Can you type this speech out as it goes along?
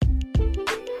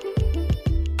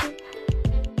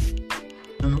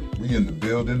We in the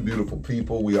building, beautiful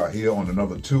people. We are here on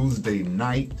another Tuesday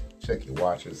night. Check your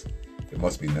watches. It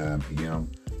must be 9 p.m.,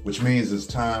 which means it's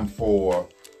time for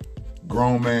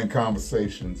Grown Man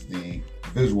Conversations, the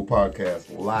visual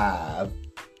podcast live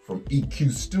from EQ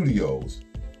Studios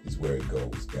is where it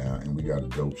goes down. And we got a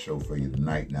dope show for you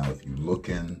tonight. Now, if you're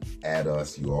looking at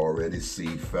us, you already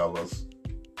see, fellas,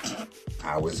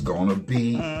 how it's gonna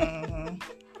be.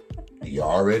 You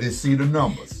already see the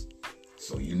numbers.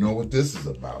 So you know what this is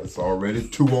about. It's already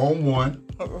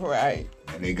 2-on-1. Right.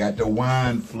 And they got the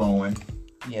wine flowing.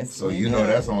 Yes. So you know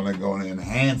that's only going to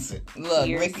enhance it. Look,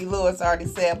 Cheers. Ricky Lewis already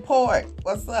said port.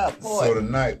 What's up, port? So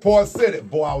tonight, Port City.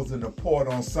 Boy, I was in the port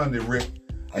on Sunday, Rick.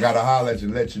 I got to holler at you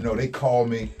and let you know. They called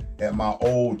me at my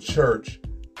old church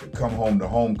to come home to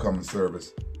homecoming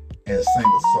service and sing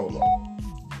a solo.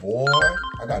 Boy,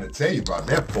 I got to tell you about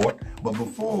that, Port. But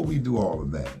before we do all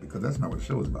of that, because that's not what the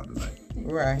show is about tonight.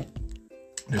 Right.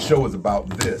 The show is about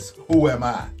this. Who am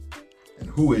I? And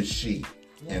who is she?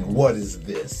 And what is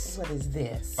this? What is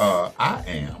this? I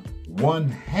am one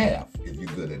half, if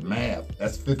you're good at math,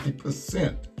 that's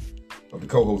 50% of the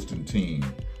co-hosting team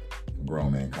for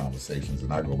Grown Man Conversations.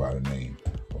 And I go by the name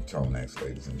of Tone X,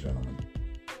 ladies and gentlemen.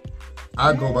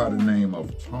 I go by the name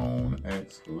of Tone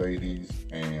X, ladies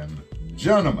and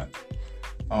gentlemen.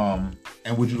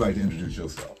 And would you like to introduce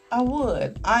yourself? I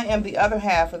would. I am the other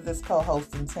half of this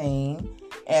co-hosting team,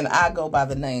 and I go by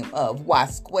the name of Y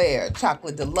Squared,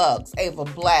 Chocolate Deluxe, Ava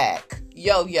Black,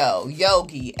 Yo-Yo,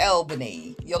 Yogi,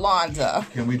 Albany, Yolanda.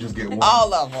 Can we just get one?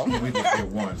 All of them. Can we just get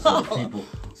one so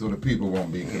the people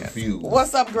won't be confused?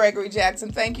 What's up, Gregory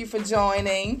Jackson? Thank you for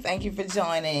joining.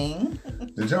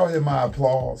 Did y'all hear my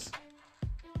applause?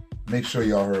 Make sure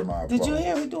y'all heard my applause. Did you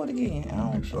hear me do it again?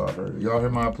 I'll make sure I heard it. Y'all hear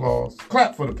my applause?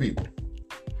 Clap for the people.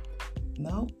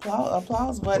 No,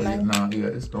 applause button. Yeah,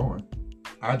 it's going.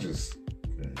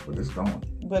 But it's going.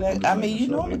 But I mean, you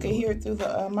normally can hear it through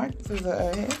the mic, through the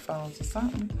headphones or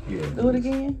something. Yeah. Do it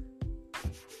again.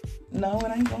 No,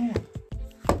 it ain't going.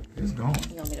 It's going.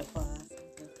 You want me to pause?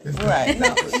 Right.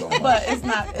 No, so much. but it's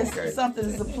not. It's Okay. something.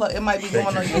 Is a plug. It might be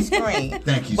going on your screen.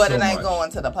 Thank you but so it ain't much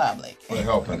going to the public. for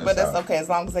helping us But that's out. okay as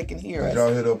long as they can hear Did us.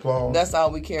 y'all hear the applause? That's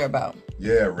all we care about.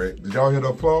 Yeah, Rick. Did y'all hear the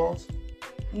applause?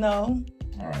 No.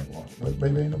 All right. Well,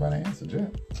 baby, ain't nobody answered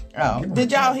yet. Oh,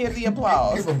 did y'all hear the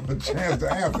applause? Give them a chance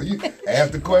to answer. You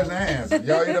ask the question and answer.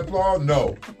 Y'all hear the applause?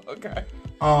 No. Okay.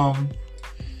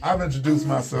 I've introduced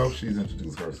myself. She's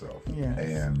introduced herself. Yes.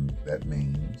 And that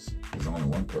means there's only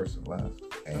one person left.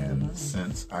 And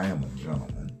since I am a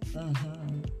gentleman,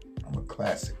 I'm a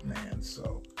classic man.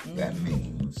 So that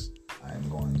means I am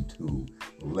going to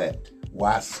let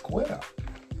Y Square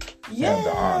have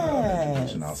the honor of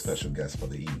introducing our special guest for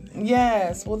the evening.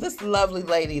 Yes. Well, this lovely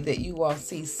lady that you all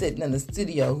see sitting in the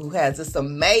studio who has this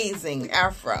amazing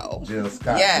afro. Jill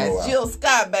Scott. Yes, Jill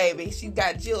Scott, baby. She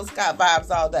got Jill Scott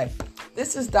vibes all day.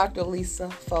 This is Dr. Lisa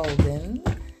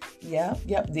Folden.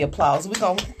 Yep. The applause. We're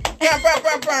going to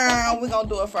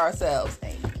do it for ourselves.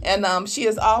 And she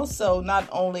is also not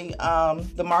only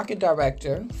the market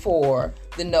director for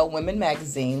the No Women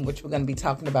magazine, which we're going to be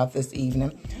talking about this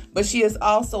evening, but she is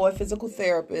also a physical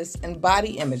therapist and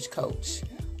body image coach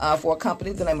for a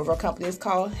company. The name of her company is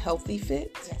called Healthy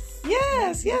Fit.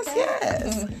 Yes. Get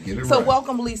it So right.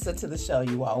 welcome, Lisa, to the show,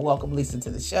 you all. Welcome, Lisa, to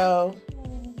the show.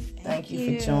 Thank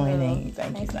you for joining.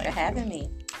 Thank you for having me.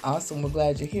 Awesome. We're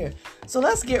glad you're here. So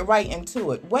let's get right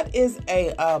into it. What is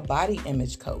a body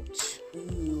image coach?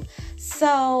 Ooh.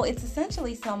 So it's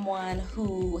essentially someone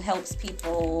who helps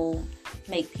people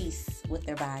make peace with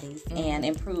their bodies and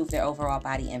improve their overall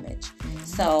body image.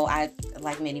 So I,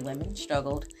 like many women,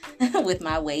 struggled with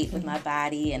my weight, with my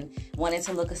body, and wanted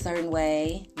to look a certain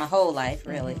way my whole life,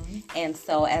 really. And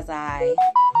so as I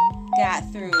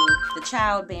got through the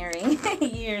childbearing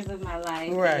years of my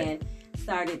life and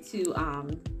started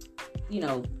to,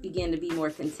 begin to be more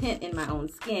content in my own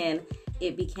skin,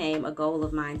 it became a goal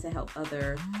of mine to help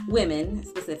other women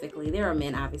specifically. There are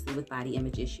men, obviously, with body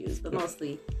image issues, but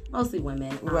mostly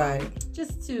women.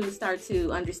 Just to start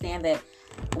to understand that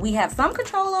we have some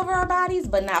control over our bodies,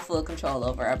 but not full control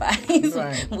over our bodies.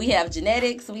 We have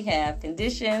genetics, we have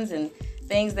conditions, and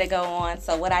things that go on.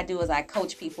 So what I do is I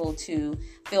coach people to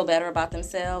feel better about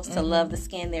themselves, to love the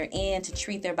skin they're in, to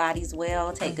treat their bodies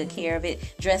well, take good care of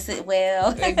it, dress it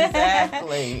well.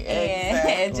 Exactly.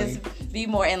 And just be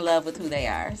more in love with who they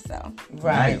are. So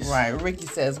Right. Ricky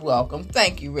says welcome.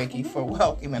 Thank you, Ricky, for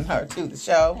welcoming her to the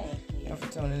show and for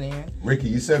tuning in. Ricky,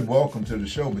 you said welcome to the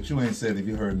show, but you ain't said if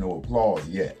you heard no applause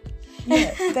yet.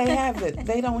 Yeah, they have it.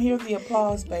 They don't hear the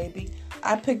applause, baby.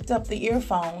 I picked up the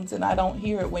earphones and I don't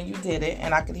hear it when you did it,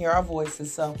 and I can hear our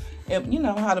voices. So, you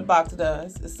know how the box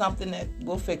does. It's something that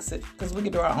we'll fix it because we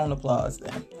can do our own applause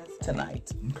then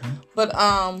tonight. Okay. But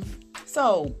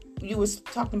so you was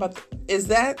talking about, is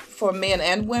that for men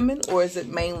and women, or is it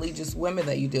mainly just women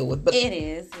that you deal with? But it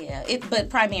is, yeah. But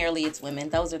primarily it's women.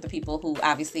 Those are the people who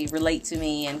obviously relate to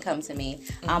me and come to me.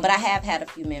 But I have had a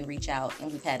few men reach out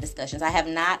and we've had discussions. I have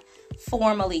not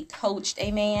formally coached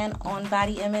a man on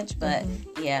body image, but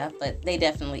yeah, but they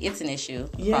definitely, it's an issue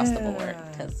across the board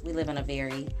because we live in a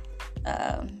very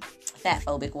fat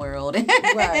phobic world.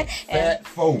 Right. Fat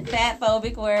phobic. Fat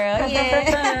phobic world,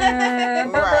 yeah.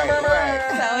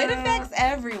 right. So it affects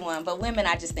everyone, but women,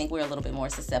 I just think we're a little bit more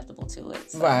susceptible to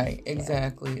it. So, Right,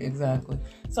 exactly.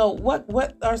 So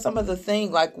what are some of the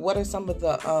things, like what are some of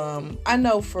the, I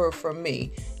know for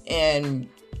me, and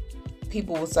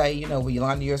people will say, you know, well,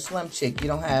 Yolanda, you're a slim chick, you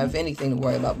don't have anything to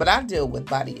worry about. But I deal with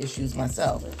body issues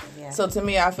myself. Yeah. So to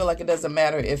me, I feel like it doesn't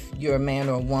matter if you're a man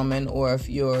or a woman, or if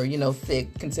you're, you know,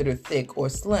 thick, considered thick or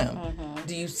slim.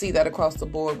 Do you see that across the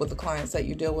board with the clients that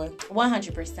you deal with?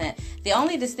 100%. The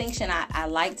only distinction I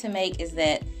like to make is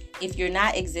that if you're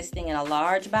not existing in a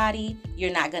large body,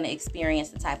 you're not going to experience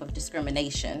the type of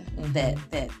discrimination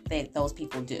that those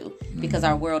people do, because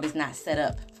our world is not set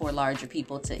up for larger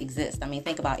people to exist. I mean,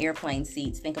 think about airplane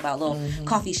seats, think about little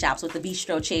coffee shops with the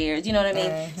bistro chairs, you know what I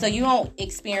mean? So you don't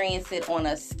experience it on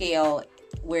a scale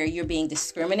where you're being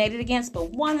discriminated against,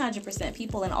 but 100%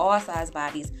 people in all size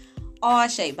bodies, all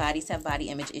shaped bodies have body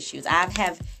image issues. I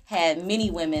have had many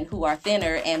women who are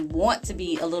thinner and want to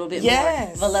be a little bit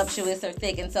more voluptuous or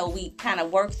thick. And so we kind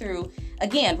of work through,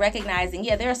 again, recognizing,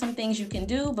 there are some things you can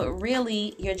do, but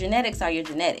really your genetics are your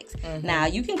genetics. Now,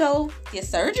 you can go get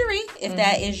surgery if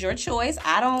that is your choice.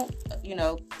 I don't,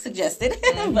 suggest it.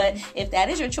 But if that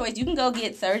is your choice, you can go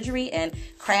get surgery and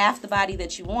craft the body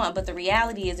that you want. But the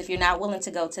reality is, if you're not willing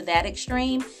to go to that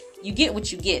extreme, you get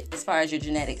what you get as far as your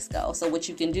genetics go. So what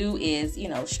you can do is,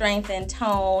 strengthen,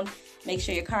 tone, make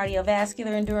sure your cardiovascular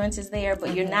endurance is there,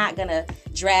 but you're not going to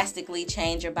drastically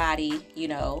change your body,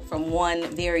 from one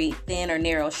very thin or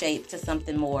narrow shape to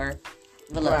something more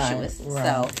voluptuous. Right.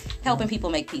 So helping people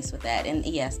make peace with that. And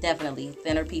yes, definitely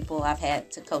thinner people, I've had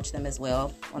to coach them as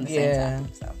well on the same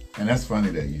topic. So. And that's funny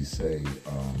that you say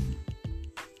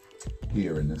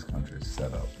here in this country it's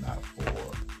set up not for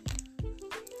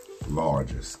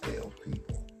larger scale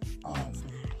people.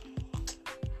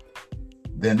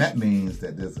 Then that means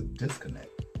that there's a disconnect.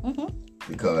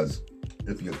 Because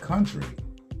if your country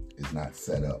is not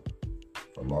set up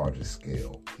for larger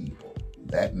scale people,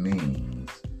 that means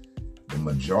the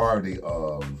majority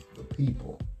of the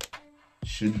people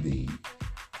should be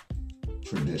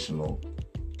traditional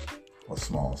or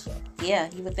small size. Yeah,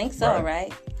 you would think so,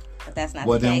 right? But that's not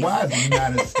the case. Well, then why is the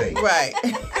United States... Right.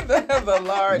 the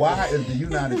largest. Why is the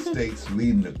United States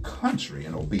leading the country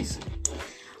in obesity?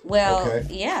 Well,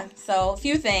 yeah. So, a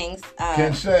few things.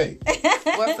 Ken Shay.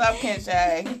 What's up, Ken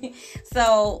Shay?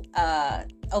 So,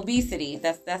 obesity,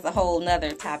 that's a whole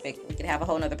nother topic. We could have a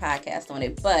whole nother podcast on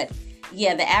it. But,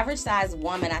 yeah, the average size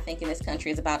woman, I think, in this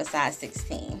country is about a size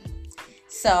 16.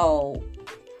 So,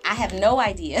 I have no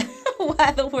idea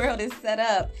why the world is set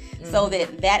up so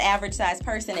that average size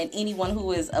person and anyone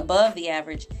who is above the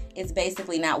average is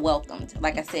basically not welcomed.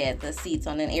 Like I said, the seats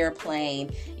on an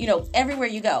airplane, everywhere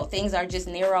you go, things are just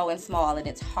narrow and small, and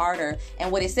it's harder.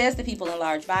 And what it says to people in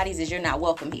large bodies is you're not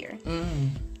welcome here.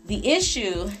 The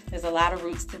issue, there's a lot of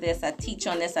roots to this. I teach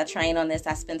on this. I train on this.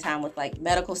 I spend time with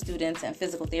medical students and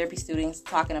physical therapy students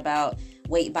talking about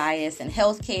weight bias and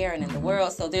healthcare and in the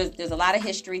world. So there's a lot of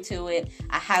history to it.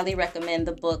 I highly recommend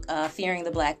the book Fearing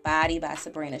the Black Body by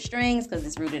Sabrina Strings because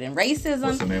it's rooted in racism.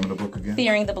 What's the name of the book again?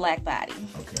 Fearing the Black Body.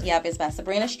 Okay. Yep, it's by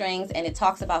Sabrina Strings, and it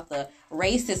talks about the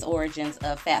racist origins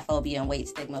of fat phobia and weight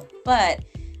stigma. But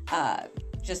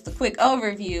just a quick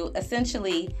overview,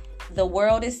 essentially, the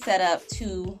world is set up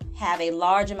to have a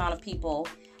large amount of people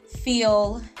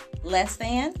feel less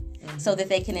than so that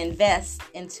they can invest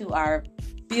into our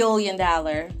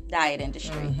billion-dollar diet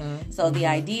industry. So the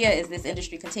idea is this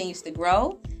industry continues to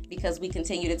grow because we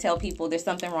continue to tell people there's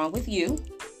something wrong with you.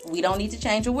 We don't need to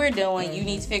change what we're doing. You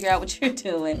need to figure out what you're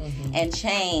doing and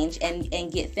change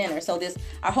and get thinner. So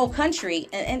our whole country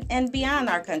and beyond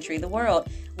our country, the world,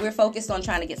 we're focused on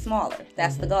trying to get smaller.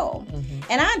 That's the goal.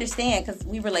 And I understand because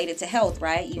we relate it to health,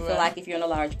 right? You feel like if you're in a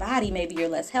large body, maybe you're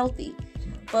less healthy.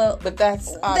 But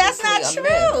that's not true.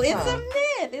 Myth, it's a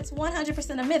myth. It's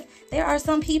 100% a myth. There are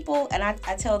some people, and I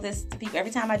tell this to people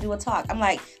every time I do a talk. I'm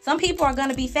like, some people are going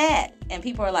to be fat. And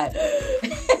people are like,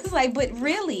 it's like, but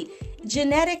really,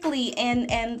 genetically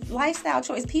and lifestyle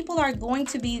choice, people are going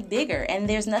to be bigger, and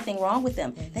there's nothing wrong with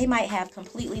them. They might have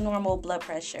completely normal blood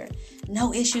pressure,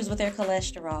 no issues with their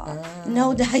cholesterol,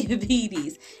 no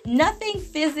diabetes, nothing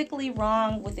physically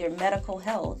wrong with their medical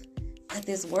health. But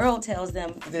this world tells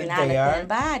them if you're not in a thin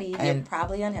body, you're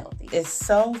probably unhealthy. It's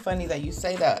so funny that you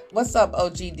say that. What's up,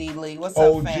 OGD Lee? What's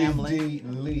up, family?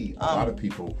 OGD Lee. A lot of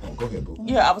people. Oh, go ahead, boo.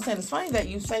 Yeah, I was saying it's funny that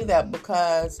you say that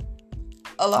because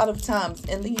a lot of times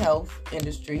in the health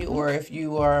industry, or if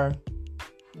you are,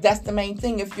 that's the main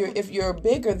thing. If you're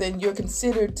bigger, then you're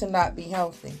considered to not be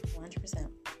healthy. 100%.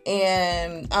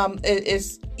 And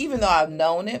it's, even though I've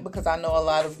known it, because I know a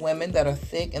lot of women that are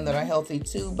thick and that are healthy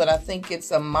too, but I think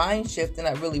it's a mind shift, and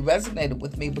that really resonated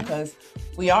with me because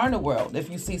we are in a world.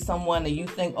 If you see someone and you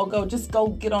think, oh, go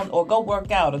get on, or go work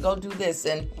out, or go do this,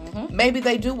 and maybe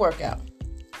they do work out.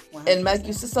 100%. And like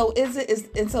you said, so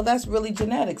and so that's really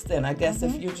genetics then, I guess.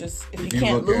 If you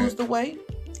can't lose the weight.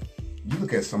 You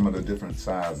look at some of the different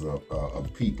sizes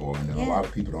of people, and then a lot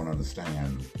of people don't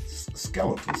understand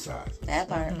skeletal sizes. That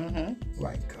part.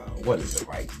 Like, what is it?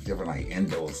 Like, different, like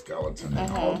endoskeleton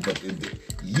and all. But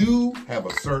you have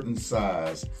a certain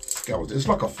size skeleton. It's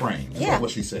like a frame. That's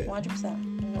what she said.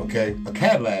 100%. Okay? A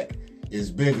Cadillac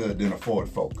is bigger than a Ford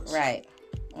Focus. Right.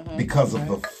 Because of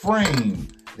the frame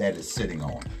that it's sitting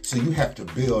on. So you have to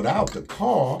build out the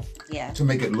car to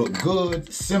make it look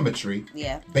good, symmetry,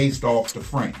 based off the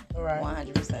frame. Right.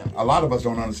 100%. A lot of us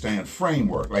don't understand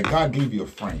framework. Like, God gave you a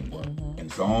framework, and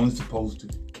it's only supposed to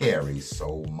carry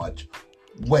so much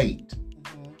weight.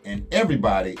 And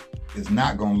everybody is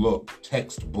not going to look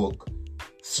textbook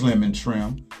slim and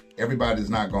trim. Everybody's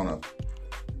not going to,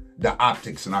 the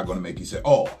optics are not going to make you say,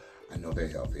 oh, I know they're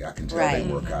healthy. I can tell they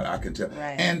work out. I can tell.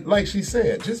 Right. And like she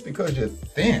said, just because you're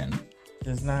thin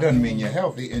doesn't mean you're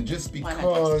healthy. And just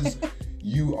because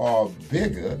you are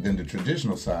bigger than the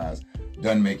traditional size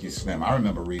doesn't make you slim. I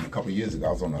remember reading a couple of years ago,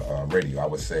 I was on the radio, I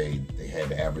would say they had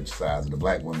the average size of the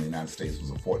black woman in the United States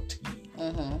was a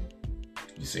 14.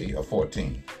 You see, a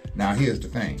 14. Now, here's the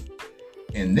thing.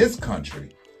 In this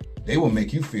country, they will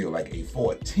make you feel like a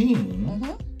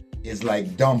 14 is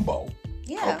like Dumbo.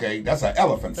 Yeah. Okay, that's an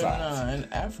elephant size.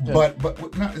 But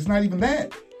it's not even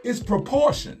that. It's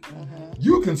proportion.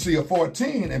 You can see a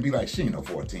 14 and be like, she ain't no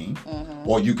 14.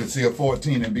 Or you can see a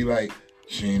 14 and be like,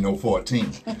 she ain't no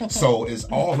 14. So it's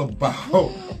all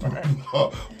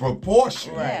about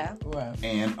proportion. Right.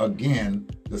 And again,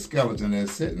 the skeleton they're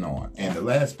sitting on. And the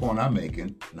last point I'm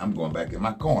making, and I'm going back in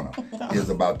my corner, is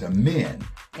about the men.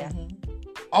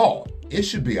 Oh, it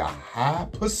should be a high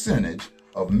percentage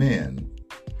of men,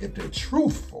 if they're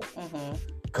truthful,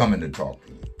 coming to talk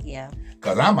to you.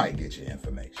 Because I might get your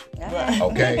information.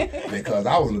 Okay? Because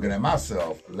I was looking at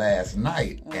myself last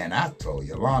night, and I told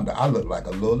Yolanda I look like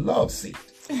a little love seat.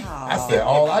 I said,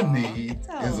 all I need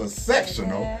is a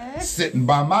sectional sitting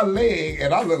by my leg,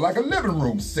 and I look like a living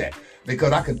room set.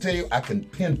 Because I can tell you, I can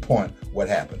pinpoint what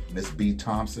happened. Miss B.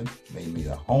 Thompson made me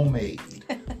a homemade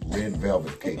red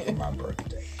velvet cake for my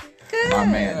birthday. My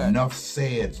man Nuff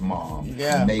Said's mom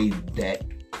made that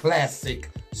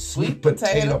classic sweet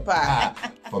potato pie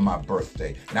for my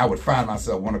birthday. And I would find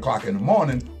myself 1 o'clock in the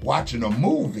morning watching a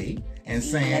movie and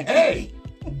saying, hey,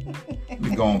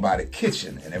 we're going by the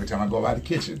kitchen. And every time I go by the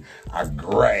kitchen, I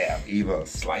grab either a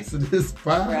slice of this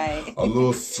pie, a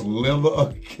little sliver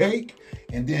of cake,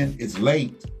 and then it's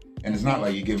late. And it's not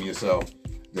like you're giving yourself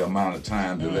the amount of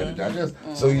time to let it digest.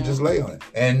 So you just lay on it.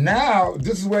 And now,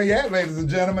 this is where you're at, ladies and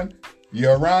gentlemen.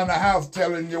 You're around the house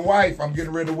telling your wife, I'm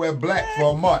getting ready to wear black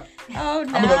for a month. Oh,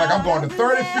 no. I'm looking like I'm going to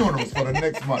 30 funerals for the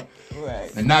next month.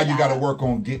 And now you got to work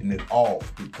on getting it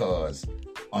off, because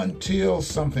until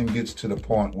something gets to the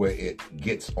point where it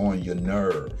gets on your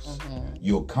nerves,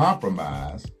 you'll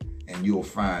compromise and you'll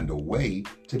find a way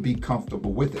to be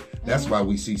comfortable with it. That's why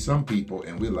we see some people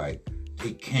and we're like,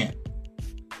 they can't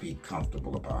be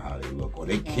comfortable about how they look, or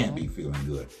they can't be feeling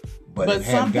good. But it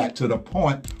hadn't got to the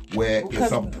point where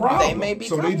it's a problem, they may be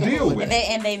so they deal with it.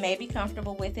 And they may be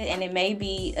comfortable with it, and it may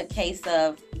be a case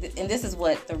of, and this is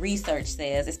what the research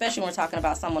says, especially when we're talking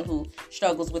about someone who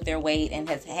struggles with their weight and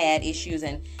has had issues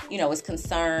and, is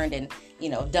concerned and,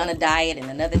 done a diet and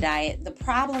another diet. The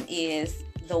problem is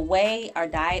the way our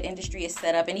diet industry is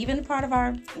set up, and even part of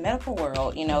our medical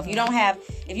world, if you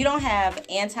don't have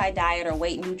anti-diet or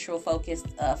weight neutral focused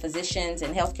physicians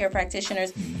and healthcare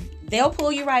practitioners, they'll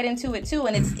pull you right into it too.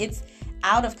 And it's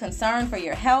out of concern for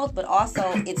your health, but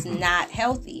also it's not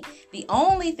healthy. The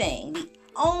only thing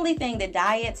that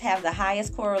diets have the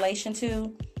highest correlation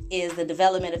to is the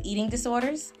development of eating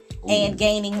disorders and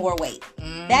gaining more weight.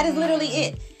 That is literally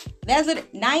it. That's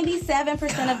it.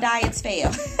 97% of diets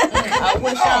fail. I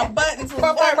wish our buttons was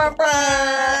right.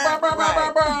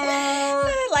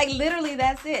 Like literally,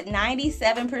 that's it.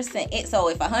 97%. So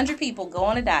if 100 people go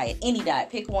on a diet, any diet,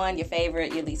 pick one, your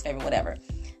favorite, your least favorite, whatever.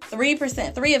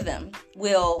 3%, 3 of them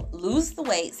will lose the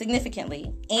weight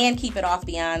significantly and keep it off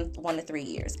beyond 1 to 3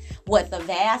 years. What the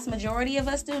vast majority of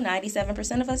us do,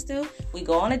 97% of us do, we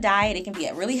go on a diet. It can be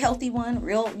a really healthy one,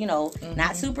 real,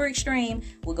 not super extreme.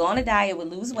 We go on a diet, we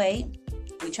lose weight.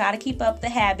 We try to keep up the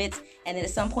habits, and then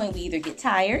at some point we either get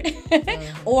tired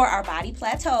or our body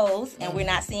plateaus and we're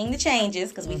not seeing the changes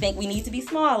because we think we need to be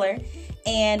smaller,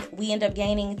 and we end up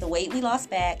gaining the weight we lost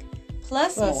back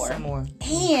plus more.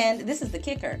 And this is the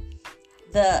kicker.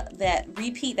 That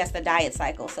repeat, that's the diet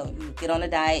cycle. So you get on a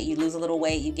diet, you lose a little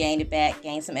weight, you gain it back,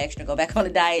 gain some extra, go back on a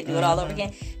diet, do it all over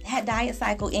again. That diet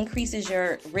cycle increases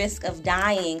your risk of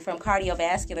dying from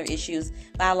cardiovascular issues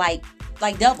by like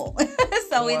double.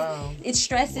 So it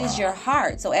stresses your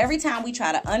heart. So every time we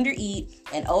try to undereat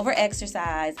and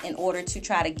over-exercise in order to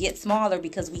try to get smaller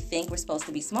because we think we're supposed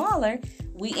to be smaller,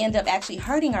 we end up actually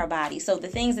hurting our body. So the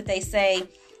things that they say,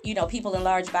 people in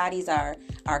large bodies are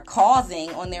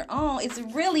causing on their own, it's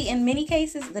really in many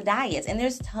cases the diets. And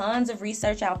there's tons of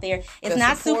research out there. It's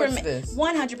not super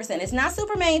 100%. It's not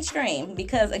super mainstream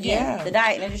because again, the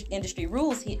diet industry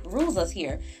rules us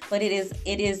here. But it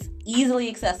is easily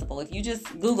accessible. If you just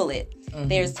Google it,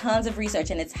 there's tons of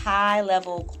research, and it's high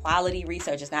level quality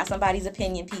research. It's not somebody's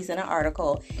opinion piece in an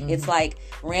article. It's like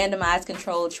randomized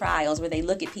controlled trials where they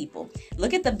look at people.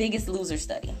 Look at the Biggest Loser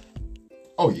study.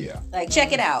 Oh, yeah. Like,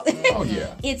 check it out. Oh,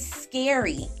 yeah. It's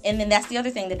scary. And then that's the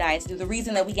other thing the diets do. The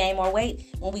reason that we gain more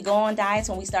weight, when we go on diets,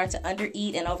 when we start to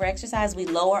undereat and overexercise, we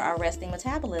lower our resting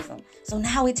metabolism. So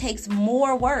now it takes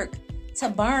more work to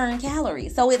burn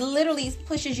calories. So it literally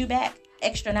pushes you back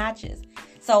extra notches.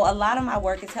 So a lot of my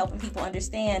work is helping people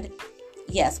understand,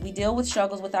 yes, we deal with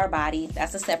struggles with our body.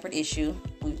 That's a separate issue.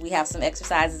 We have some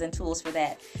exercises and tools for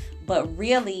that. But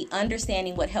really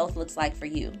understanding what health looks like for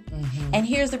you. And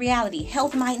here's the reality.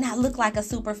 Health might not look like a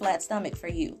super flat stomach for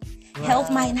you. Right.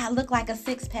 Health might not look like a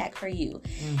 6-pack for you.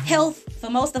 Health, for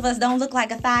most of us, don't look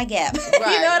like a thigh gap. Right,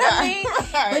 you know what I mean?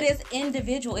 Right. But it's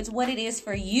individual. It's what it is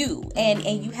for you. And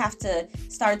you have to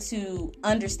start to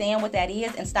understand what that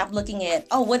is and stop looking at,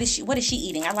 what is she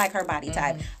eating? I like her body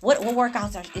type. What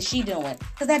workouts is she doing?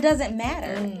 Because that doesn't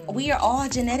matter. We are all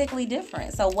genetically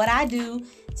different. So what I do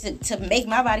to make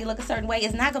my body look a certain way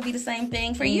is not going to be the same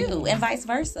thing for you, and vice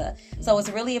versa. So it's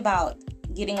really about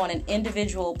getting on an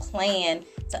individual plan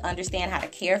to understand how to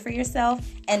care for yourself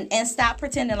and stop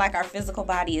pretending like our physical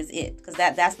body is it, because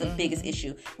that's the biggest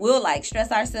issue. We'll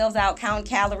stress ourselves out, counting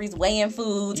calories, weighing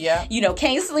foods,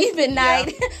 can't sleep at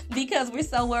night because we're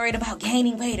so worried about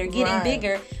gaining weight or getting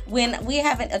bigger when we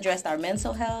haven't addressed our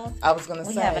mental health. I was gonna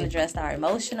say, we haven't addressed our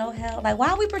emotional health. Like,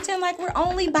 why we pretend like we're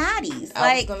only bodies?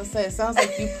 I was gonna say, it sounds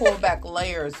like you pull back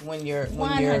layers when you're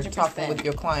 100%. Talking with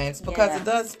your clients, because it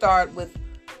does start with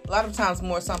a lot of times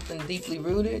more something deeply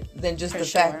rooted than just the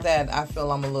fact that I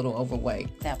feel I'm a little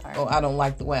overweight. That part. Or I don't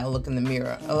like the way I look in the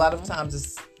mirror. A lot of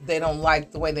times they don't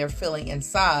like the way they're feeling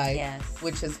inside,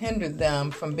 which has hindered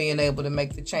them from being able to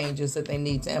make the changes that they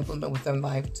need to implement with their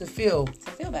life to feel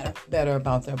better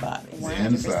about their bodies. The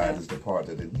inside is the part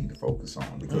that they need to focus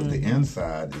on, because the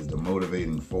inside is the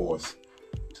motivating force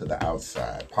to the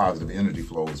outside. Positive energy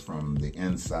flows from the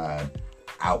inside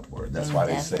outward. That's why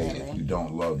they say if you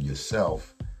don't love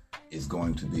yourself, it's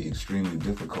going to be extremely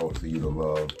difficult for you to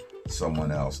love someone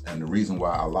else. And the reason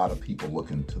why a lot of people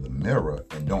look into the mirror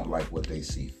and don't like what they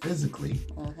see physically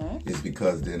is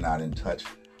because they're not in touch,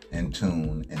 in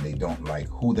tune, and they don't like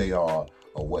who they are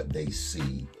or what they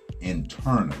see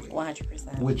internally.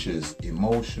 100%. Which is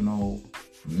emotional,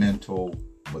 mental,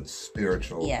 but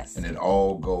spiritual. Yes. And it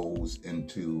all goes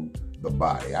into the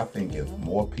body. I think if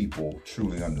more people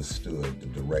truly understood the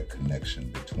direct connection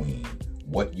between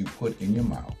what you put in your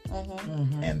mouth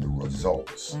and the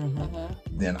results,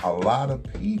 then a lot of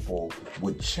people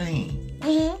would change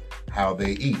how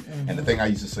they eat. And the thing I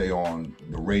used to say on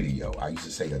the radio, I used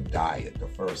to say a diet, the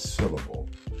first syllable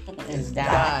is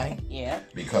die. Yeah.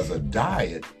 Because a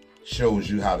diet shows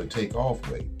you how to take off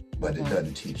weight, but it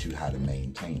doesn't teach you how to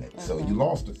maintain it. So you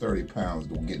lost the 30 pounds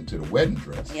to get into the wedding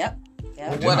dress. Yep.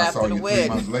 But then I saw you 3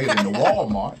 months later in the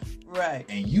Walmart. Right.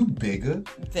 And you bigger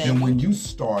than when you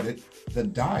started the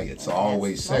diet. So I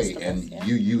always say,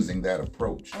 you're using that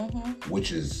approach,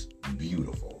 which is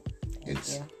beautiful.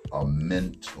 It's a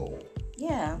mental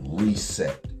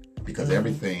reset, because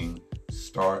everything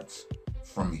starts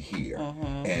from here.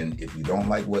 And if you don't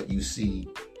like what you see,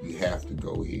 you have to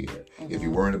go here. If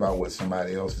you're worried about what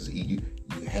somebody else is eating,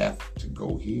 you You have to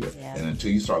go here. Yeah. And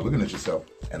until you start looking at yourself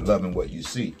and loving what you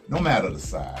see, no matter the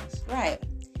size, Right.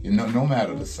 no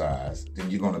matter the size, then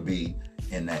you're going to be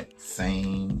in that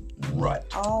same rut.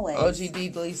 Always. OG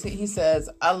Deedley, he says,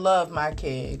 I love my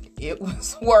kid. It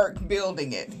was work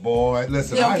building it. Boy,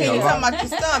 listen, You know, I can hear you a talk lot. about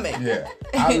your stomach?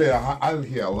 Yeah, I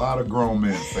hear a lot of grown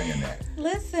men saying that.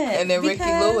 Listen. And then Ricky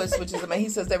because- Lewis, which is amazing, he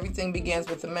says everything begins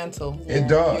with the mental. It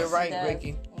does. You're right, It does.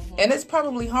 Ricky. And it's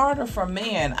probably harder for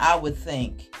men, I would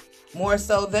think, more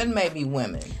so than maybe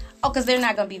women. Oh, because they're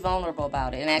not going to be vulnerable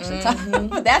about it and actually talk.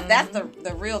 That's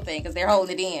the real thing, because they're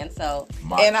holding it in. So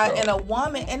And a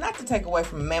woman, and not to take away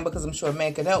from a man, because I'm sure a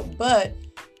man could help, but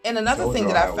and another thing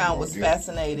that I found was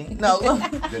fascinating. No,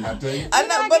 Didn't I tell you? I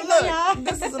know, but look,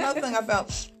 this is another thing I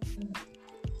found.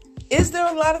 Is there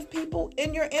a lot of people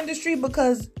in your industry?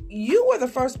 Because you were the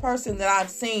first person that I've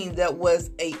seen that was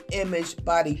a image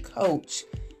body coach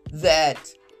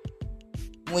that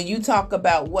when you talk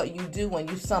about what you do, when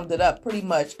you summed it up, pretty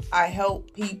much, I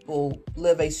help people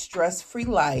live a stress-free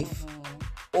life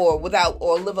or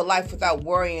live a life without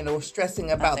worrying or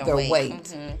stressing about their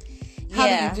weight. How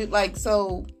do you do,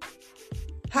 so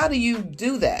how do you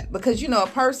do that? Because, a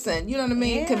person, you know what I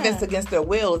mean, convinced against their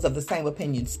will is of the same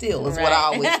opinion still, is what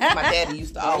my daddy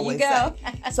used to always say.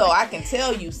 So I can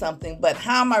tell you something, but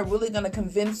how am I really going to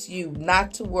convince you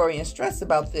not to worry and stress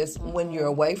about this when you're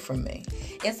away from me?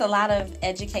 It's a lot of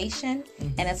education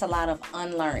and it's a lot of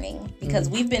unlearning, because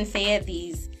we've been fed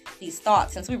these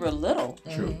thoughts since we were little.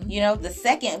 True. The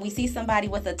second we see somebody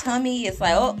with a tummy, it's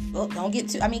like, oh, don't get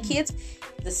too. I mean, kids,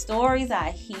 the stories I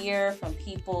hear from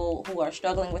people who are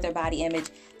struggling with their body image,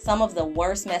 some of the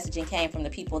worst messaging came from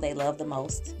the people they love the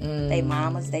most. They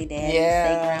mamas, they daddies,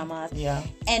 they grandmas. Yeah.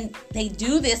 And they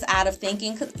do this out of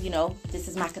thinking, this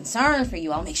is my concern for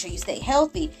you. I'll make sure you stay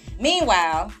healthy.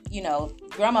 Meanwhile,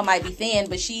 grandma might be thin,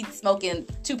 but she's smoking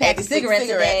 2 packs of cigarettes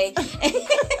a day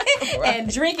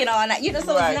and drinking all night. So it's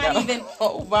not even.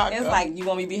 Oh my it's God. like, you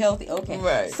want me to be healthy? Okay.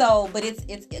 Right. So, but it's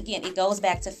again, it goes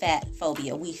back to fat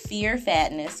phobia. We fear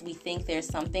fatness. We think there's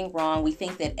something wrong. We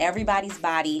think that everybody's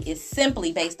body is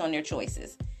simply based on their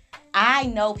choices. I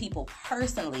know people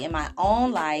personally in my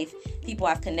own life, people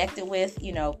I've connected with,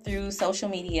 through social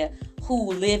media,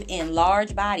 who live in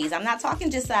large bodies. I'm not talking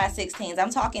just size 16s. I'm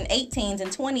talking 18s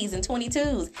and 20s and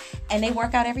 22s. And they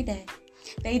work out every day.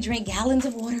 They drink gallons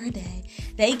of water a day.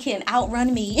 They can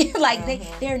outrun me.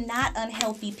 They're not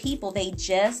unhealthy people. They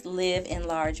just live in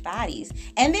large bodies.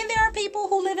 And then there are people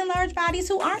who live in large bodies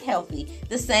who aren't healthy.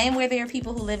 The same way there are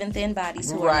people who live in thin bodies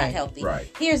who are not healthy.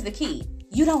 Right. Here's the key.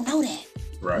 You don't know that.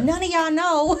 Right. None of y'all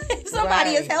know if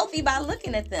somebody is healthy by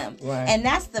looking at them. Right. And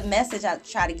that's the message I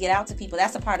try to get out to people.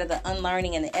 That's a part of the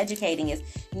unlearning and the educating is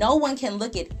no one can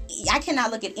I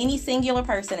cannot look at any singular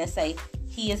person and say,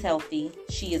 he is healthy,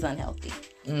 she is unhealthy.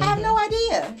 I have no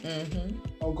idea.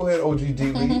 Oh, go ahead, OG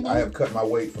Deedley. I have cut my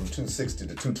weight from 260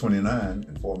 to 229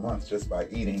 in 4 months just by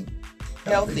eating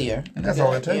Healthier. And that's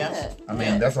all it takes. Yeah. I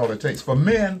mean, that's all it takes. For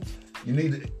men,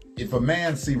 if a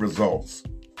man see results,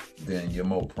 then you're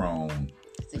more prone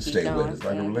to stay with it. It's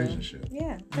like a relationship.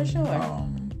 Yeah, for sure.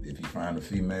 If you find a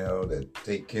female that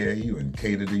take care of you and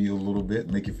cater to you a little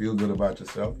bit, make you feel good about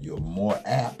yourself, you're more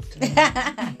apt.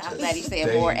 I'm glad you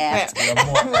said more apt. You're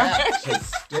more apt to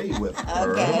stay with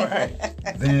her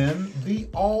than the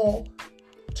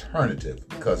alternative,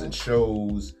 because it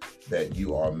shows that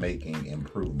you are making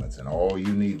improvements, and all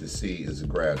you need to see is a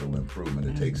gradual improvement.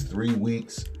 It takes 3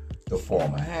 weeks to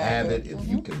form a habit. If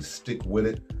you can stick with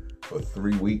it for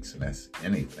 3 weeks, and that's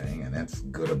anything, and that's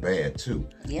good or bad too.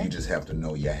 You just have to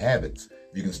know your habits.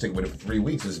 If you can stick with it for 3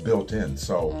 weeks, it's built in.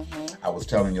 So I was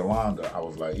telling Yolanda, I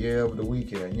was like, over the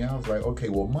weekend. I was like, okay,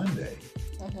 well, Monday,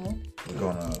 we're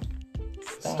gonna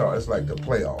start. It's like the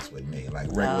playoffs with me, like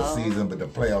regular season, but the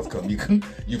playoffs come.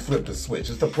 You flip the switch.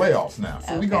 It's the playoffs now.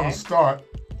 So we're gonna start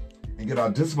and get our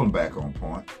discipline back on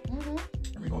point. And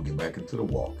we're gonna get back into the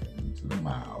walking, into the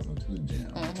miles, into the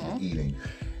gym, into the eating.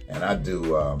 And I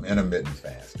do intermittent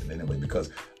fasting anyway, because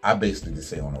I basically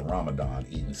stay on a Ramadan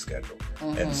eating schedule.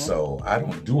 And so I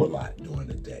don't do a lot during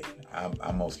the day.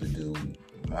 I mostly do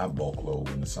my bulk load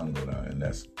when the sun goes down, and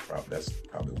that's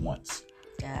probably once.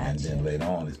 Gotcha. And then later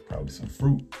on, it's probably some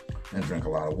fruit and drink a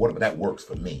lot of water. But that works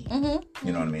for me.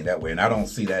 You know what I mean? That way. And I don't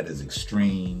see that as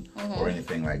extreme or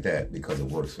anything like that, because it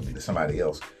works for me. To somebody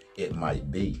else, it might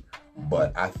be.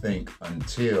 But I think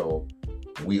until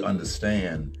we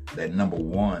understand that, number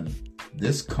one,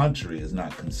 this country is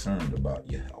not concerned about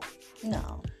your health.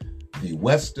 No. The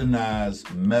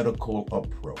westernized medical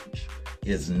approach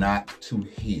is not to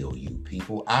heal you,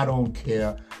 people. I don't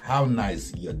care how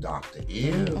nice your doctor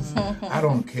is. I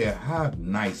don't care how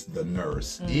nice the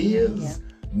nurse is.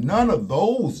 None of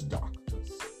those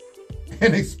doctors,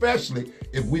 and especially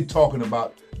if we're talking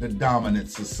about the dominant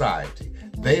society,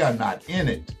 they are not in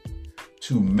it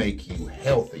to make you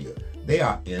healthier. They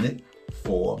are in it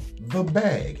for the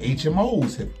bag.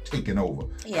 HMOs have taken over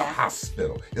the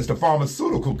hospital. It's the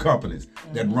pharmaceutical companies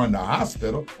that run the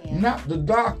hospital, not the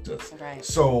doctors. Right.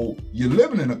 So you're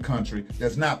living in a country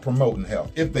that's not promoting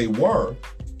health. If they were,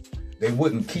 they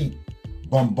wouldn't keep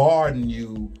bombarding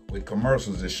you with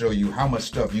commercials that show you how much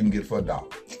stuff you can get for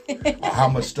 $1 or how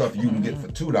much stuff you can get for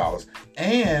 $2.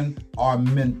 And our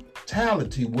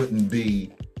mentality wouldn't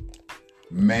be,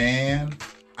 man,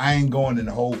 I ain't going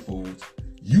into Whole Foods.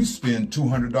 You spend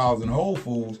 $200 in Whole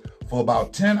Foods for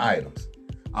about 10 items.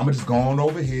 I'm just going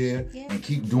over here and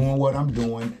keep doing what I'm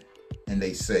doing. And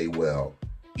they say, well,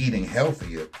 eating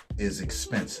healthier is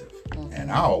expensive.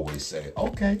 And I always say,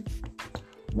 okay,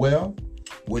 well,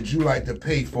 would you like to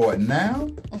pay for it now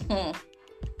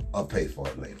or pay for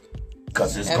it later?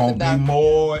 Because it's going to be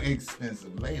more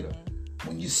expensive later.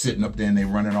 When you're sitting up there and they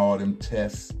running all them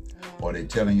tests, or they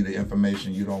telling you the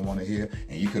information you don't want to hear,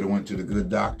 and you could have went to the good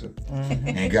doctor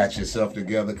and got yourself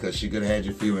together, because she could have had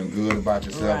you feeling good about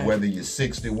yourself, whether you're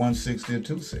 60, 160, or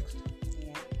 260.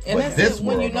 And but that's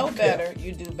when you know better,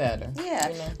 you do better. Yeah.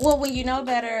 You know? Well, when you know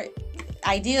better,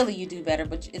 ideally you do better,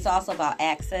 but it's also about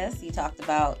access. You talked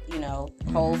about,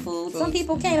 Whole Foods. Some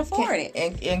people can't afford it.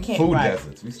 And can't. Food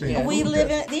deserts. We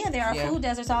live in, there are food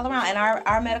deserts all around. And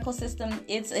our medical system,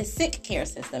 it's a sick care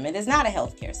system. It is not a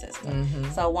health care system.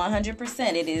 So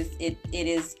 100% it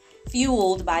is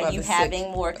fueled by you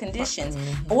having more conditions.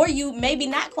 Or you maybe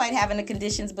not quite having the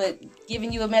conditions, but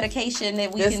giving you a medication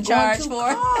that we can charge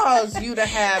for. Cause you to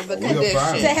have the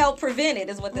condition. To help prevent it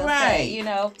is what they'll say,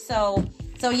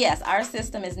 So yes, our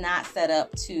system is not set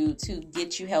up to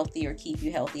get you healthy or keep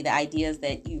you healthy. The idea is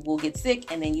that you will get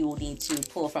sick and then you will need to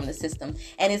pull from the system.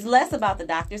 And it's less about the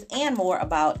doctors and more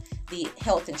about the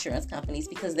health insurance companies,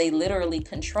 because they literally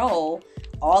control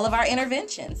all of our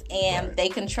interventions and they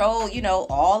control,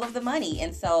 all of the money.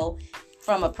 And so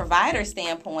from a provider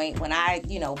standpoint, when I,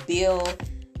 bill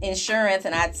insurance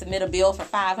and I'd submit a bill for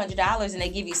 $500 and they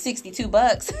give you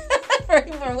 $62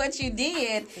 for what you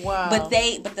did. Wow. But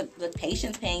the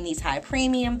patient's paying these high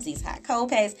premiums, these high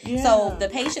co-pays. Yeah. So the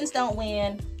patients don't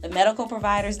win, the medical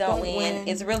providers don't win.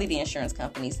 It's really the insurance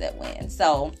companies that win.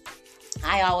 So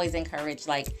I always encourage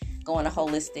going to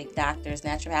holistic doctors,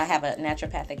 I have a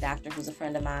naturopathic doctor who's a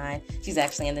friend of mine. She's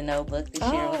actually in the notebook this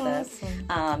year with us.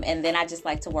 And then I just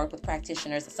like to work with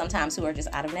practitioners, sometimes who are just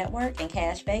out of network and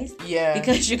cash-based. Yeah.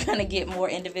 Because you're going to get more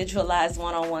individualized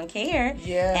one-on-one care.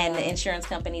 Yeah. And the insurance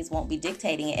companies won't be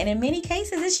dictating it. And in many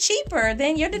cases, it's cheaper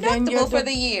than your deductible for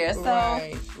the year. So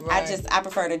I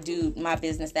prefer to do my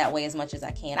business that way as much as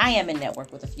I can. I am in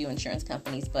network with a few insurance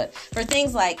companies, but for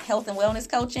things like health and wellness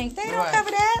coaching, they don't cover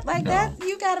that. That,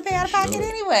 you got to pay out of pocket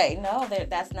anyway. No,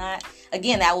 that's not.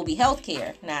 Again, that will be health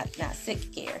care, not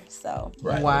sick care. So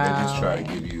right. Wow. They just try to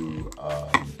give you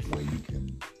where you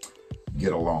can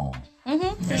get along. For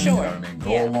You sure. know what I mean?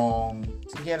 Go along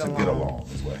To get along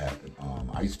is what happened.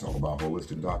 I used to talk about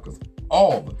holistic doctors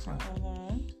all the time,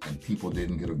 and people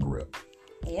didn't get a grip.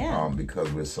 Yeah.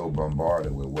 Because we're so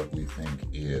bombarded with what we think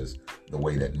is the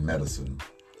way that medicine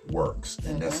works,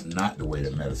 and that's not the way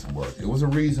that medicine works. It was a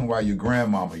reason why your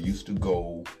grandmama used to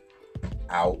go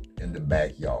out in the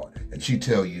backyard and she'd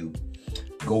tell you,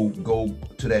 go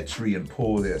to that tree and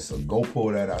pull this, or go pull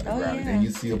that out the ground. And then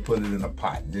you see her put it in a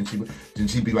pot. Then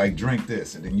she'd be like, drink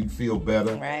this, and then you'd feel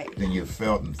better than you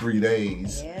felt in 3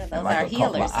 days. Yeah, those and are a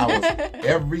couple healers. of hours.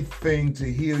 Everything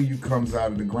to heal you comes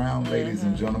out of the ground, ladies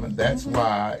and gentlemen. That's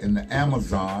why in the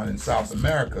Amazon in South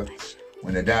America,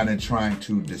 when they're down there trying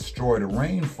to destroy the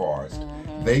rainforest,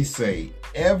 they say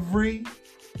every,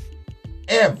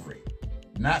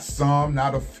 not some,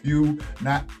 not a few,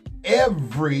 not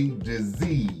every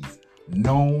disease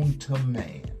known to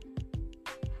man,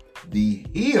 the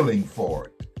healing for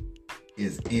it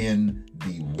is in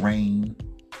the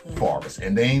rainforest.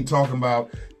 And they ain't talking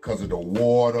about because of the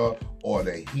water or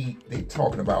the heat. They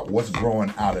talking about what's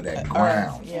growing out of that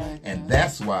ground. And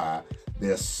that's why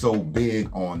they're so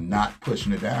big on not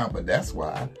pushing it down. But that's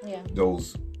why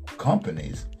those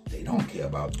companies, they don't care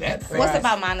about that. What's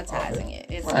about monetizing it?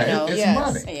 It's, it's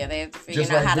money. Yeah, they have to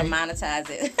figure out how to monetize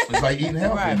it. It's like eating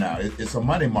healthy now. It's a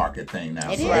money market thing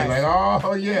now. It so is. they're like,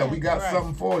 oh yeah, we got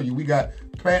something for you. We got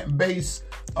plant-based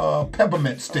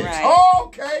peppermint sticks. Oh,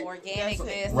 okay. Organic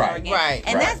this, Right.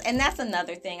 And that's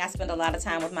another thing. I spend a lot of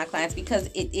time with my clients because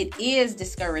it is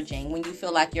discouraging when you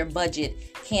feel like your budget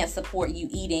can't support you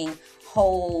eating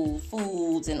whole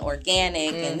foods and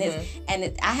organic and this. And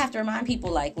I have to remind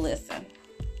people, listen,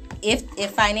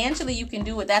 if financially you can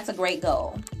do it, that's a great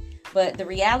goal. But the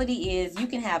reality is you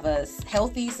can have a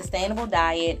healthy, sustainable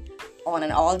diet on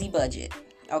an Aldi budget.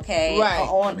 Okay, right.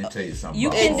 Let me tell you something. You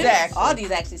can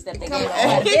Aldi's actually stepped their game up.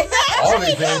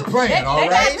 Aldi's ain't playing, all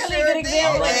right. Really good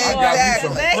example.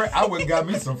 I went and got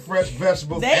me some fresh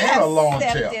vegetables They and a lawn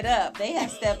chair. They have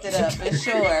stepped it up for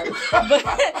sure.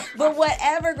 But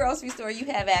whatever grocery store you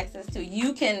have access to,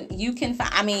 you can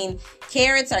find. I mean,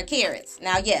 carrots are carrots.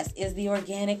 Now, yes, is the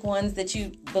organic ones that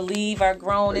you believe are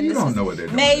grown in You this? don't know what they're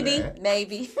doing. Maybe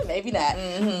not.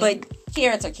 Mm-hmm. But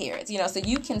carrots are carrots, so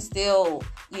you can still,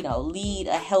 lead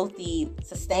a healthy,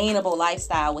 sustainable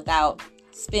lifestyle without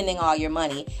spending all your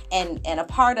money. And a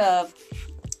part of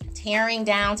tearing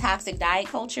down toxic diet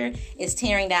culture is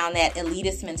tearing down that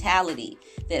elitist mentality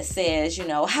that says,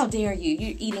 how dare you?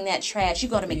 You're eating that trash. You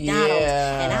go to McDonald's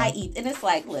and I eat. And it's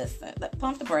like, listen,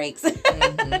 pump the brakes.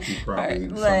 Mm-hmm. You probably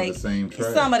eating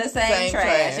some of the same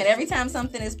trash. And every time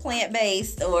something is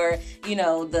plant-based or,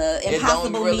 the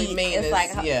Impossible really meat, it's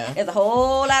like, there's a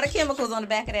whole lot of chemicals on the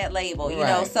back of that label, you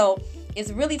know? So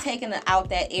it's really taking out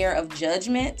that air of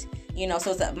judgment.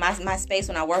 So it's my space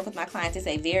when I work with my clients, it's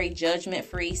a very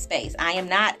judgment-free space. I am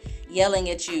not yelling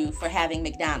at you for having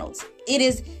McDonald's. It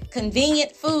is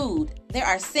convenient food. There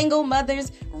are single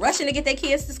mothers rushing to get their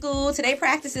kids to school, to their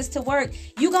practices, to work.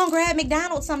 You gonna grab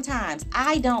McDonald's sometimes.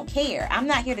 I don't care. I'm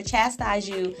not here to chastise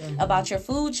you about your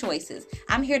food choices.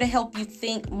 I'm here to help you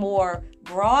think more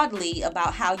broadly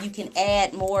about how you can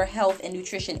add more health and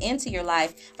nutrition into your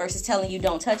life versus telling you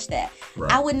don't touch that.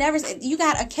 Right. I would never say, you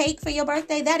got a cake for your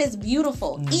birthday? That is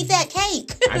beautiful. Eat that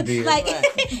cake. I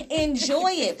did.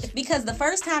 Enjoy it. Because the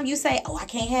first time you say, I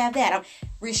can't have that.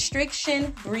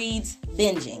 Restriction breeds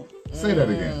binging. Say that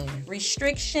again.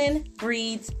 Restriction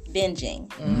breeds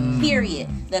binging. Period.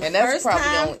 And that's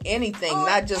probably on anything,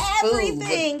 not just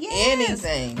everything, food.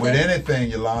 Anything. With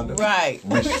anything, Yolanda. Right.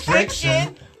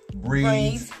 Restriction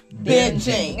breeds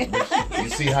binging. You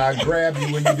see how I grab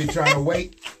you when you be trying to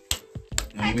wait?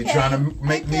 You be trying to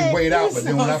make me wait out, but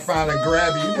then when I finally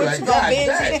grab you, you be like, God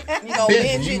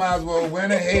dang. You might as well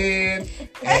went ahead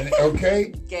and,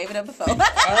 gave it up before.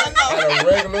 I had a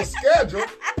regular schedule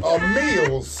of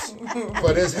meals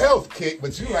for this health kick,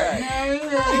 but you like,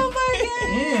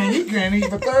 you can't eat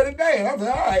for 30 days. I was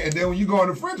like, all right. And then when you go in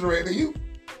the refrigerator, you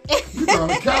on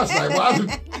the couch like,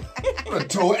 well, I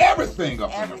tore everything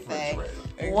up in the refrigerator.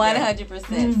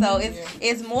 100%. So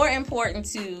it's more important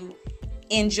to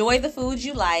enjoy the foods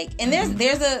you like, and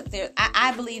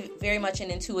I believe very much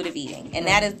in intuitive eating, and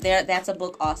that's a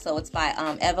book also. It's by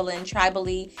Evelyn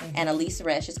Tribole and Elise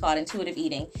Resch. It's called Intuitive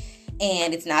Eating,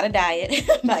 and it's not a diet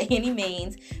by any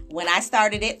means. When I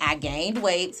started it, I gained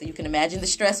weight, so you can imagine the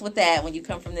stress with that when you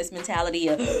come from this mentality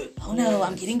of, oh no,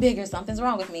 I'm getting bigger, something's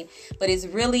wrong with me. But it's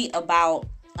really about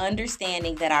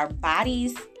understanding that our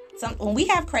bodies, when we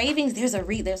have cravings, there's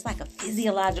like a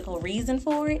physiological reason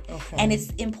for it, and it's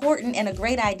important and a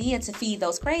great idea to feed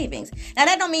those cravings. Now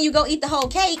that don't mean you go eat the whole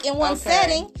cake in one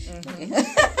setting.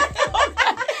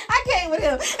 I came with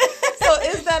him. So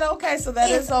is that okay? So that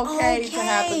it's okay to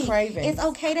have the craving. It's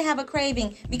okay to have a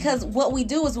craving, because what we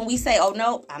do is when we say, oh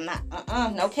no, I'm not,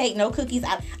 no cake, no cookies.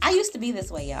 I used to be this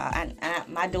way, y'all.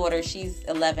 My daughter, she's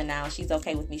 11 now. She's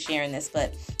okay with me sharing this,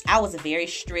 but I was a very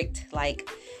strict,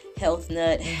 health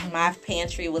nut. My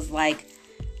pantry was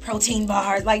protein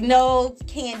bars, no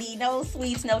candy, no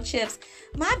sweets, no chips.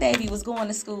 My baby was going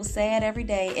to school sad every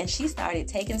day, and she started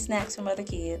taking snacks from other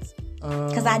kids.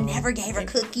 Because I never gave her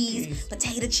cookies,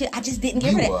 potato chips. I just didn't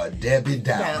give her that. You were Debbie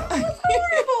Downer.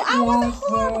 I was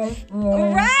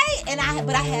horrible. Right?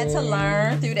 But I had to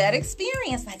learn through that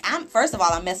experience. First of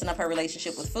all, I'm messing up her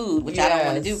relationship with food, which I don't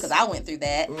want to do because I went through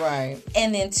that. Right.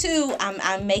 And then two,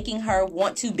 I'm making her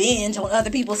want to binge on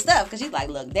other people's stuff, because she's like,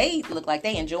 look, they look like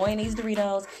they enjoying these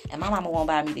Doritos, and my mama won't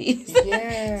buy me these.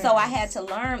 Yeah. So I had to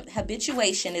learn.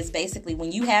 Habituation is basically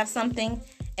when you have something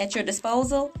at your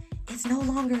disposal, it's no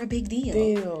longer a big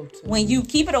deal. When you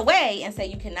keep it away and say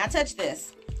you cannot touch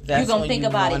this, you're going to think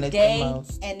about it day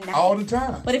and night. All the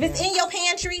time. But if it's in your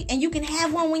pantry and you can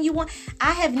have one when you want,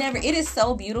 it is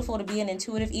so beautiful to be an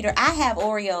intuitive eater. I have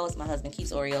Oreos. My husband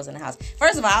keeps Oreos in the house.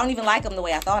 First of all, I don't even like them the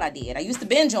way I thought I did. I used to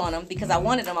binge on them because I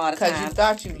wanted them all the time. Because you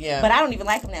thought But I don't even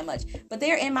like them that much. But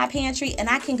they're in my pantry, and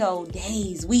I can go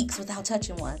days, weeks without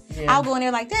touching one. Yeah. I'll go in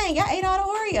there like, dang, y'all ate all the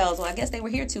Oreos. Well, I guess they were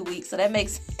here 2 weeks, so that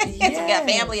makes sense. We got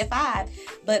family of 5.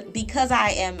 But because I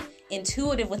am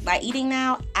intuitive with my eating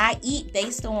now, I eat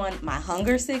based on my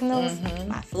hunger signals,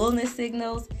 my fullness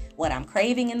signals, what I'm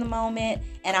craving in the moment.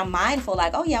 And I'm mindful,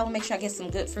 like, oh yeah, I will make sure I get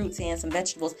some good fruits in, some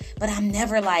vegetables. But I'm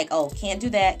never like, oh, can't do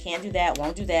that,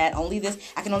 won't do that, only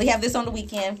this. I can only have this on the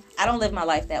weekend. I don't live my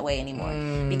life that way anymore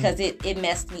because it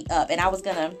messed me up. And I was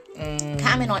going to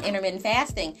comment on intermittent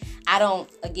fasting. I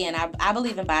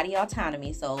believe in body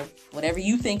autonomy. So whatever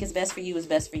you think is best for you is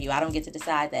best for you. I don't get to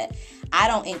decide that. I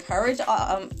don't encourage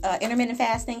intermittent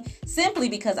fasting simply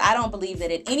because I don't believe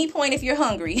that at any point if you're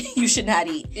hungry, you should not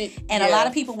eat. A lot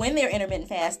of people, when they're intermittent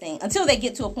fasting, until they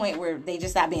get to a point where they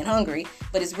just stop being hungry,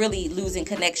 but it's really losing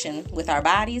connection with our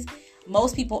bodies,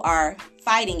 most people are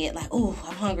fighting it like, oh,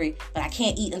 I'm hungry, but I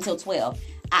can't eat until 12.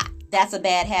 That's a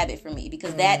bad habit for me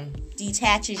because that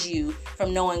detaches you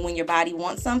from knowing when your body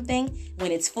wants something,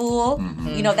 when it's full.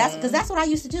 You know, that's what I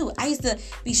used to do. I used to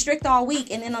be strict all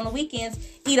week and then on the weekends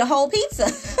eat a whole pizza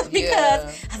because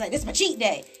I was like, this is my cheat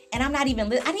day. And I didn't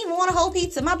even want a whole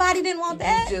pizza. My body didn't want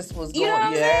that. You just was you know what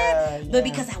I'm saying? Yeah. But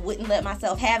because I wouldn't let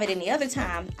myself have it any other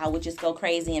time, I would just go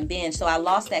crazy and binge. So I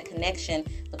lost that connection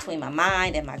between my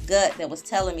mind and my gut that was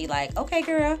telling me like, okay,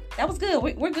 girl, that was good.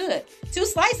 We're good. 2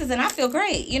 slices and I feel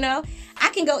great. You know,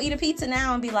 I can go eat a pizza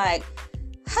now and be like,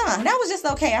 that was just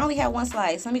okay. I only had 1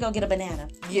 slice. Let me go get a banana.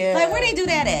 Yeah. Like, where they do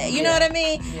that at? You know what I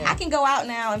mean? Yeah. I can go out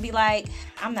now and be like,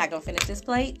 I'm not going to finish this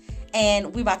plate.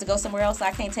 And we're about to go somewhere else, so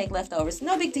I can't take leftovers.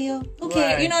 No big deal. Who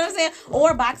cares? Right. You know what I'm saying?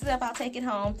 Or box it up, I'll take it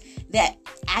home. That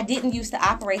I didn't used to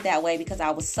operate that way because I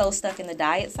was so stuck in the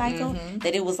diet cycle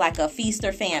that it was like a feast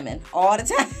or famine all the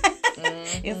time.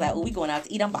 It's like, we going out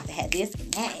to eat. I'm about to have this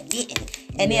and that and this.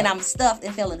 And then I'm stuffed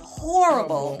and feeling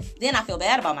horrible. Then I feel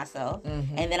bad about myself.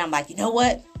 And then I'm like, you know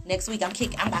what? Next week I'm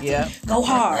about to go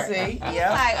hard. See?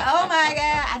 Like, oh my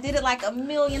God, I did it like a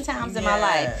million times in my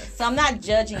life. So I'm not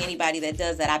judging anybody that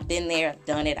does that. I've been there,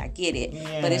 done it, I get it.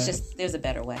 But it's just, there's a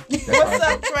better way. What's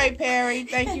up, Trey Perry?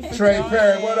 Thank you for Trey joining.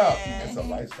 Perry, what up? It's a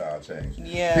lifestyle change.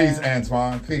 Yeah. Peace,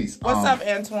 Antoine. Peace. What's up,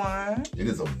 Antoine? It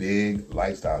is a big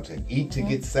lifestyle change. Eat to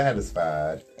get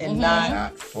satisfied And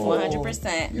not full.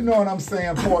 100%. You know what I'm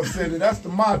saying, Port City? That's the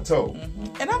motto.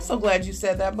 And I'm so glad you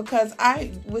said that because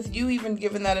with you even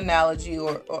giving that analogy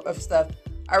or of stuff,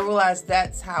 I realized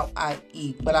that's how I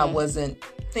eat, but I wasn't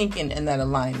thinking in that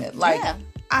alignment. Like,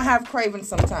 I have cravings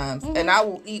sometimes, and I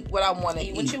will eat what I want to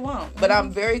eat. What you want. But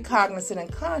I'm very cognizant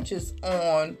and conscious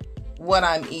on what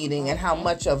I'm eating and how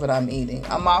much of it I'm eating.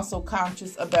 I'm also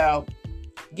conscious about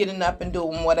getting up and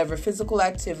doing whatever physical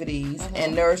activities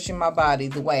and nourishing my body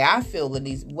the way I feel it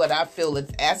needs, what I feel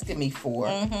it's asking me for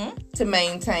to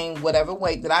maintain whatever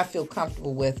weight that I feel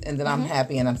comfortable with and that I'm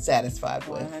happy and I'm satisfied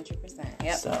with. 100%.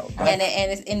 Yep. So, and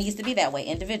it needs to be that way,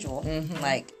 individual.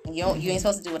 Like, you ain't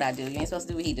supposed to do what I do. You ain't supposed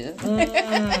to do what he do.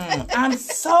 I'm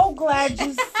so glad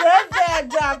you said that,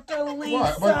 Dr.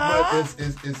 Lisa. Right, but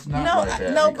it's not like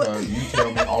that because you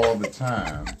tell me all the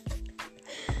time,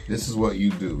 this is what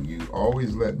you do. You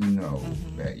always let me know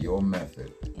that your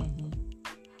method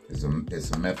is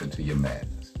a method to your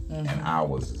madness, and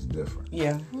ours is different.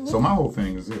 Yeah. So my whole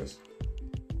thing is this: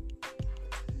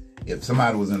 if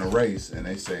somebody was in a race and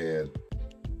they said,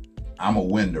 "I'm gonna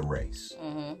win the race,"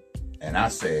 and I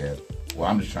said, "Well,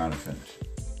 I'm just trying to finish."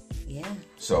 Yeah.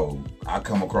 So I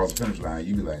come across the finish line,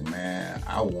 you be like, "Man,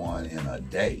 I won in a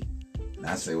day," and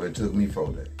I say, "Well, it took me 4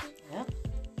 days." Yep.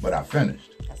 But I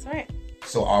finished. That's right.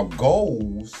 So our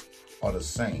goals are the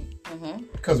same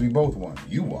because we both won.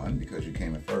 You won because you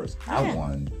came in first. Yeah. I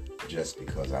won just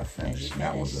because I finished. And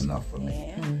that was enough for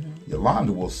me. Yeah.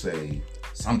 Yolanda will say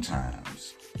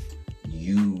sometimes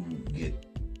you get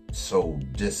so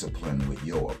disciplined with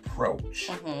your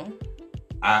approach.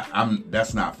 I'm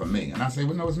that's not for me. And I say,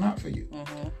 well, no, it's not for you.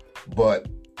 But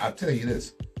I'll tell you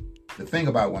this. The thing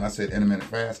about when I said intermittent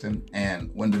fasting,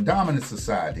 and when the dominant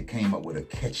society came up with a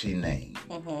catchy name,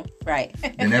 right?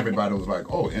 and everybody was like,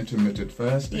 "Oh, intermittent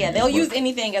fasting." Yeah, they'll use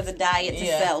anything as a diet to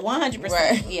sell. 100%.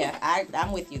 Right. Yeah,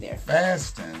 I'm with you there.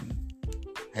 Fasting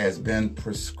has been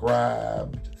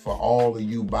prescribed for all of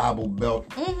you Bible Belt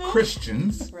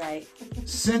Christians Right.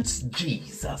 since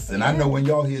Jesus. And I know when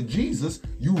y'all hear Jesus,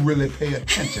 you really pay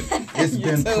attention. It's You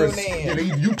been tune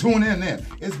in. you tune in then.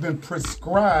 It's been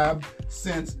prescribed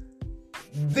since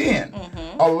then.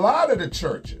 A lot of the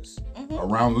churches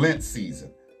around Lent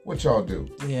season, what y'all do?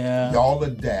 Yeah. Y'all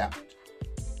adapt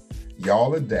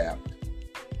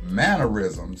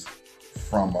mannerisms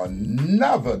from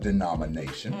another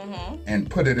denomination and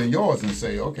put it in yours and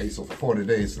say, okay, so for 40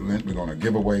 days of Lent, we're going to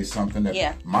give away something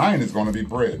that mine is going to be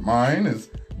bread. Mine is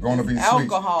going to be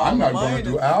alcohol. Sweets. I'm not going to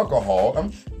do alcohol.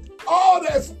 Oh,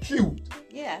 that's cute.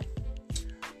 Yeah.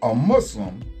 A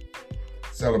Muslim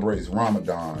celebrates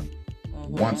Ramadan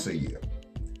once a year.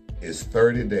 It's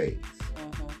 30 days.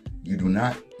 You do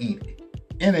not eat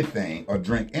anything or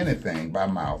drink anything by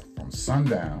mouth from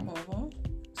sundown,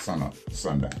 sun up,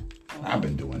 sundown. I've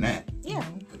been doing that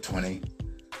for 20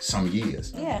 some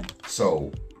years. Yeah.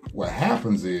 So what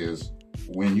happens is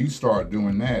when you start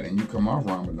doing that and you come off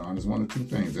Ramadan, it's one of two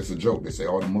things. It's a joke. They say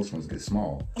all the Muslims get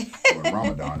small during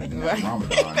Ramadan, and then after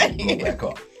Ramadan they blow back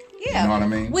up. Yeah. You know what I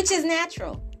mean? Which is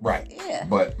natural. Right. Yeah.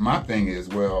 But my thing is,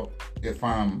 well, if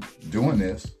I'm doing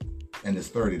this and it's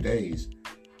 30 days,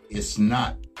 it's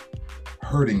not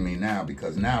hurting me now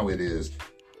because now it is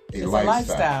a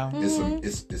lifestyle.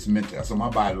 It's mental. So my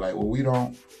body like, well, we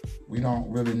don't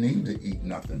really need to eat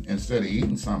nothing. Instead of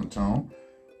eating something, Tone,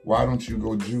 why don't you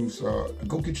go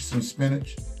go get you some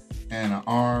spinach and an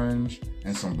orange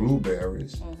and some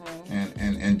blueberries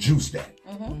and juice that.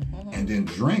 And then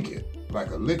drink it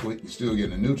like a liquid. You're still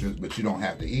getting the nutrients, but you don't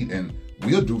have to eat. And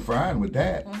we'll do fine with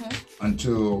that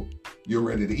until you're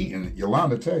ready to eat. And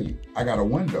Yolanda tell you, I got a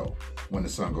window when the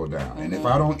sun go down. And if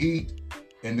I don't eat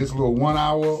in this little 1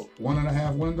 hour,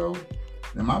 1.5 window,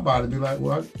 then my body be like,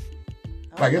 what?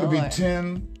 Like it'll be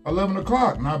 10, 11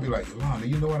 o'clock. And I'll be like, Yolanda,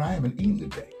 you know what? I haven't eaten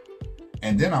today.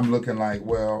 And then I'm looking like,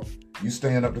 well, you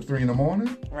staying up to 3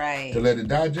 a.m? Right. To let it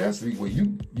digest? Well,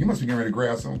 you must be getting ready to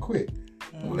grab something quick.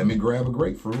 Well, let me grab a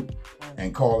grapefruit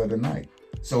and call it a night.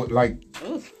 So so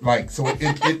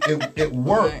it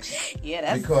works. Yeah,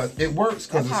 that's because it works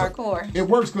because it's hardcore. It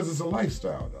works because it's a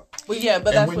lifestyle, though. Well, yeah,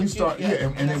 but And that's when what you start,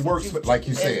 and it works, for, like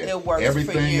you said, it works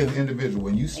everything for you. is individual.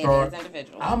 When you start,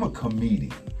 I'm a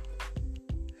comedian.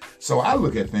 So I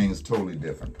look at things totally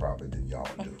different probably than y'all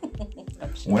do.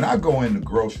 Sure. When I go in the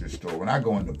grocery store, when I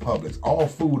go into Publix, all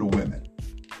food are women.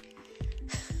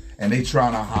 And they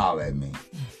trying to holler at me.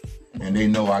 And they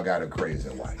know I got a crazy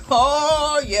wife.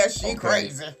 Oh, yeah, she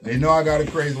crazy. They know I got a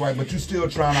crazy wife, but you still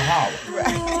trying to holler.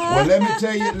 Right. Well, let me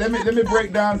tell you, let me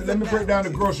break down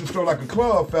the grocery store like a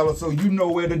club fella so you know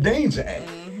where the danger at.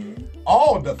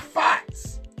 All the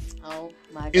thoughts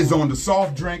is on the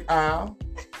soft drink aisle,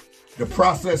 the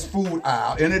processed food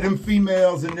aisle. Any of them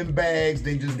females in them bags,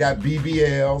 they just got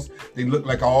BBLs. They look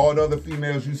like all the other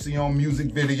females you see on music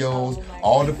videos.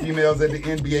 All the females at the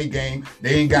NBA game,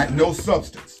 they ain't got no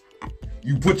substance.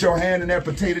 You put your hand in that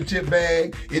potato chip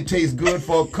bag, it tastes good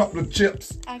for a couple of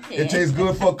chips. It tastes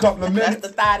good for a couple of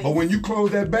minutes. But when you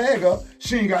close that bag up,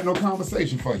 she ain't got no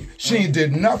conversation for you. She ain't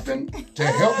did nothing to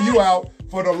help you out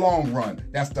for the long run.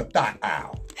 That's the thought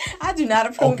aisle. I do not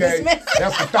approve this message.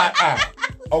 That's the thought aisle.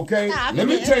 Okay? Let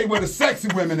me tell you where the sexy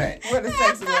women at. Where the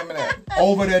sexy women at?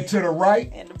 Over there to the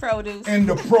right. And the produce. And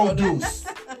the produce.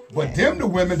 But them the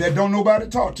women that don't nobody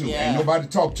talk to. Ain't nobody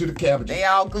talk to the cabbages. They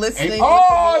all glistening with the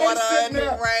water and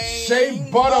the rain. Shea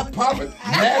butter popping,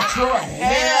 natural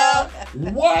hair.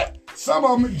 What? Some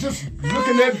of them just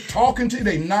looking at, talking to you.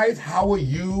 They nice. How are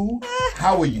you?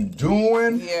 How are you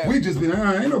doing? Yeah. We just be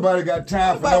ain't nobody got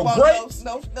time for no grapes.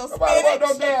 No nobody want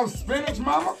no damn spinach,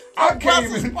 mama. I came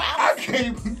in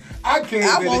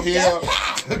here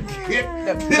to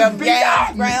get the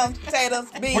yams, ground potatoes,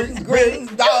 beans,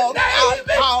 greens, dogs,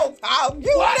 hogs,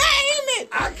 you name it.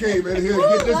 I came in here to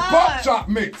get this pork chop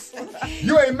mix.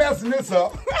 You ain't messing this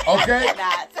up, okay?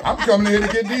 I'm coming in here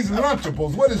to get these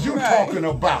Lunchables. What is you talking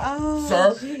about,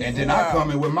 sir? And then I come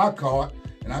in with my card,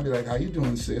 and I be like, how you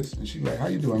doing, sis? And she like, how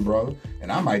you doing, brother?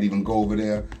 And I might even go over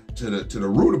there to the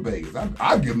rutabagas.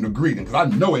 I give them the greeting, because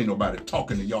I know ain't nobody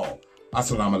talking to y'all.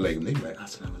 Assalamu alaikum. They be like,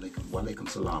 assalamu alaikum. Wa alaikum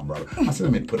salam, brother. I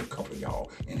said, let me put a couple of y'all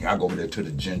in here. I go over there to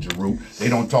the ginger root. They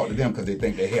don't talk to them because they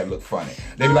think their hair look funny.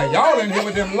 They be like, y'all in here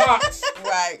with them locks.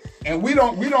 Right. And we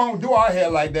don't do our hair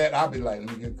like that. I'll be like, let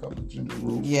me get a couple of ginger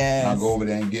roots. Yes. And I go over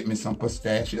there and get me some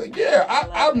pistachio. Yeah,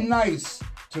 I'm nice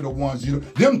to the ones you.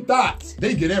 Them thoughts,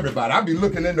 they get everybody. I be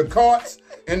looking in the carts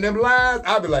and them lines.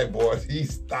 I be like, boy,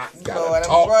 these thoughts got to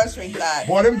talk. Grocery thoughts.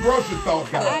 Boy, them grocery thoughts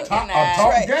got a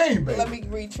talk game, baby. Let me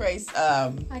retrace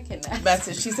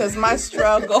message. She says, my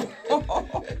struggle.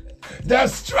 The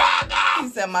struggle. She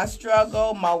said, my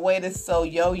struggle, my weight is so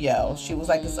yo-yo. She was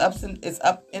like, it's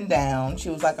up and down. She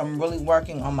was like, I'm really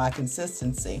working on my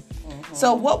consistency.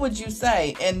 So what would you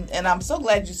say? And I'm so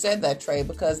glad you said that, Trey,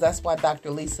 because that's why Dr.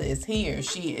 Lisa is here.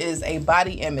 She is a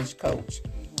body image coach,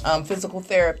 physical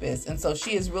therapist. And so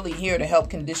she is really here to help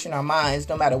condition our minds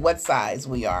no matter what size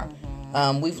we are.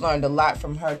 We've learned a lot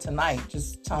from her tonight,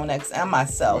 just Tone X and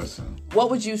myself. Listen. What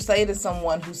would you say to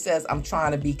someone who says, I'm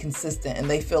trying to be consistent, and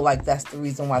they feel like that's the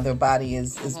reason why their body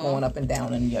is going up and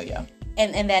down and yo-yo?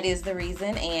 And that is the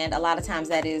reason, and a lot of times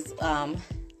that is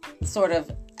sort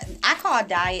of, I call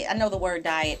diet, I know the word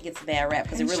diet gets a bad rap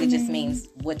because it really just means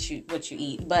what you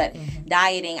eat, but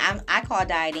dieting, I call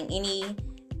dieting any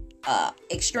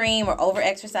extreme or over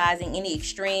exercising, any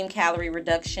extreme calorie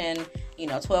reduction,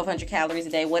 1,200 calories a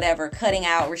day, whatever, cutting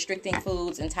out, restricting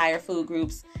foods, entire food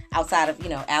groups outside of,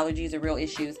 allergies or real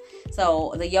issues.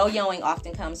 So the yo-yoing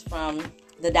often comes from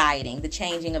the dieting, the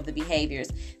changing of the behaviors.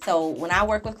 So when I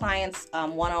work with clients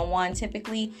one-on-one,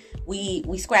 typically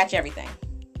we scratch everything.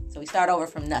 So we start over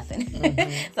from nothing.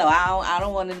 Mm-hmm. So I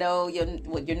don't want to know your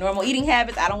normal eating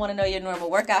habits. I don't want to know your normal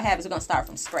workout habits. We're going to start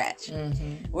from scratch.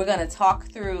 Mm-hmm. We're going to talk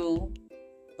through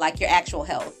like your actual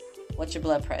health. What's your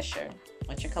blood pressure?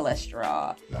 What's your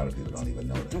cholesterol? A lot of people don't even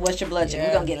know that. What's your blood sugar?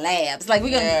 We're going to get labs. Like, we're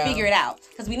going to figure it out.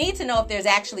 Because we need to know if there's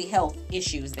actually health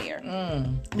issues there.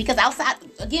 Because outside,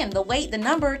 again, the weight, the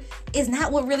number is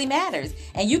not what really matters.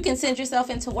 And you can send yourself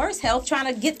into worse health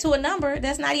trying to get to a number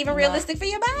that's not even realistic for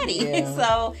your body.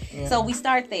 Yeah. So we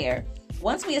start there.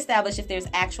 Once we establish if there's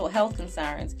actual health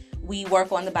concerns, we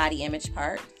work on the body image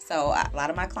part. So a lot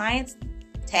of my clients,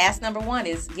 task number 1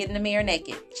 is get in the mirror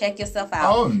naked. Check yourself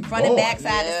out. Front and back,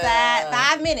 side to side.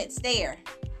 5 minutes, stare.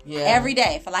 Every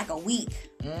day for like a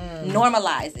week.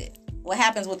 Normalize it. What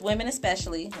happens with women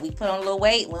especially, we put on a little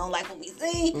weight, we don't like what we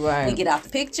see, we get out the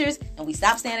pictures, and we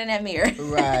stop standing in that mirror.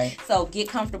 Right. So get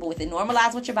comfortable with it.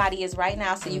 Normalize what your body is right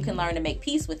now so you can learn to make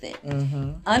peace with it.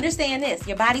 Understand this,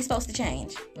 your body's supposed to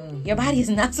change. Your body is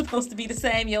not supposed to be the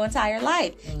same your entire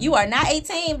life. You are not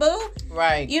 18, boo.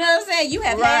 Right. You know what I'm saying? You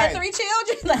have had 3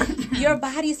 children. Like, your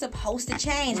body's supposed to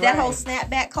change. That whole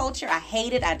snapback culture, I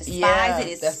hate it. I despise it.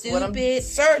 It's stupid.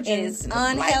 It is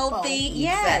unhealthy.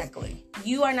 Exactly.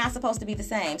 You are not supposed to be the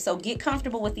same. So get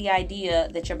comfortable with the idea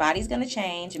that your body's going to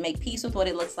change and make peace with what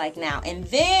it looks like now. And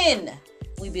then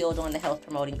we build on the health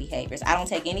promoting behaviors. I don't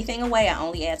take anything away. I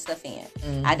only add stuff in.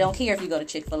 I don't care if you go to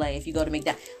Chick-fil-A, if you go to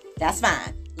McDonald's. That's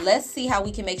fine. Let's see how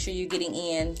we can make sure you're getting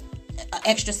in an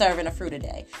extra serving of fruit a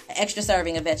day, an extra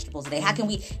serving of vegetables a day. How can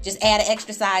we just add an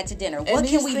extra side to dinner? What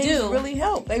can we do? Really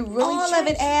help. They really all of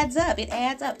it adds up. It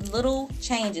adds up. Little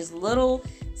changes, little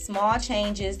small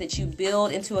changes that you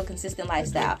build into a consistent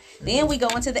lifestyle. Then we go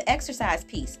into the exercise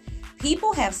piece.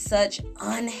 People have such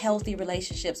unhealthy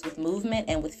relationships with movement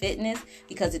and with fitness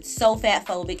because it's so fat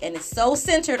phobic and it's so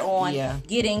centered on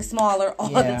getting smaller all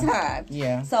the time.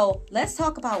 Yeah. So let's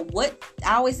talk about what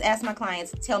I always ask my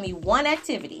clients, tell me one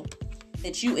activity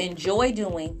that you enjoy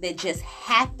doing that just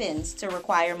happens to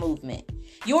require movement.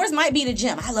 Yours might be the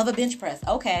gym. I love a bench press.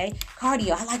 Okay.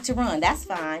 Cardio. I like to run. That's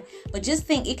fine. But just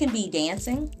think, it can be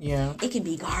dancing. Yeah. It can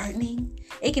be gardening.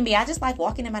 It can be, I just like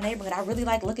walking in my neighborhood. I really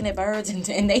like looking at birds and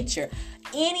nature.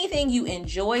 Anything you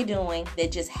enjoy doing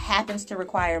that just happens to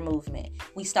require movement.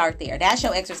 We start there. That's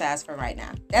your exercise for right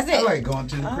now. That's it. I like going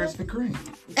to the Krispy Kreme.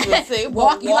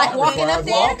 You like walking up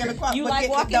there? You like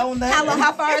walking?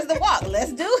 How far is the walk?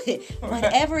 Let's do it.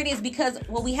 Whatever it is, because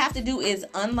what we have to do is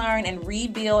unlearn and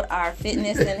rebuild our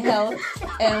fitness and health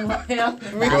and Aisle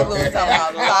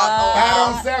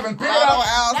 7, pick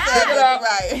it up.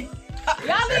 Right.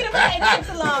 Y'all leave them hands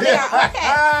alone. They are okay.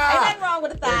 Ain't nothing wrong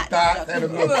with the thoughts. They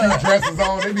have little cute dresses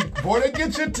on. They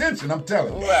get your attention. I'm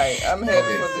telling you. Right. I'm headed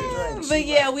for the drinks. But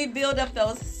yeah, we build up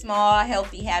those small,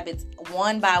 healthy habits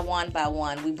one by one by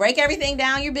one. We break everything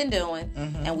down you've been doing,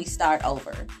 and we start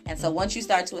over. And so once you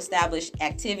start to establish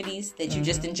activities that you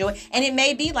just enjoy, and it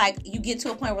may be like you get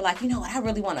to a point where like, you know what, I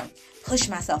really want to push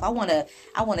myself. I want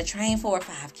to train for a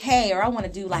 5K, or I want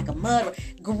to do like a mud.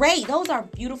 Great. Those are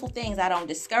beautiful things. I don't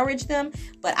discourage them,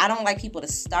 but I don't like people to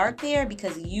start there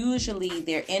because usually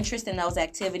their interest in those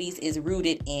activities is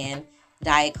rooted in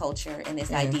diet culture and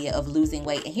this idea of losing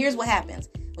weight. And here's what happens.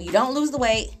 When you don't lose the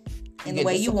weight in the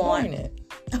way you want,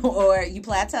 or you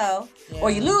plateau, or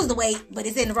you lose the weight, but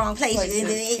it's in the wrong place.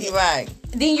 Right.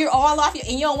 Then you're all off,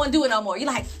 and you don't want to do it no more. You're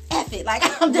like, F it, like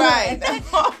I'm doing it. And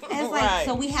it's like,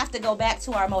 so we have to go back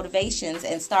to our motivations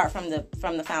and start from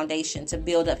the foundation to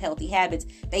build up healthy habits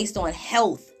based on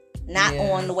health, not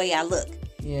on the way I look.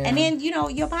 Yeah. And then,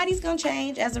 your body's going to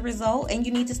change as a result, and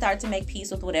you need to start to make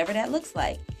peace with whatever that looks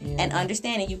like. Yeah. And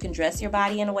understanding you can dress your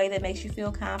body in a way that makes you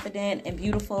feel confident and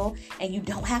beautiful, and you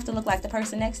don't have to look like the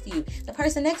person next to you. The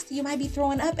person next to you might be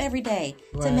throwing up every day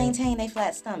to maintain a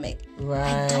flat stomach. Right.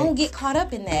 And don't get caught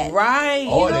up in that. Right.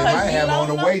 Or they might have on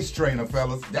a waist trainer,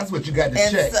 fellas. That's what you got to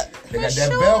check. They got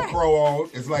that Velcro on.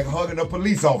 It's like hugging a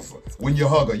police officer. When you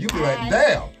hug her, you be like,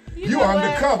 damn, you are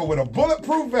undercover with a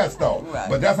bulletproof vest on. Right.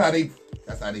 But that's how they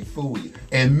fool you.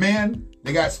 And men,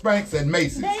 they got Spanx at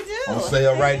Macy's. They do. On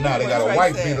sale right now. They got a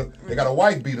white beater. They got a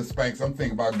white beater Spanx. I'm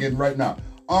thinking about getting right now.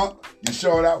 You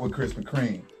show it out with Krispy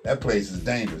Kreme. That place is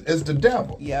dangerous. It's the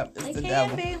devil. Yep, it's the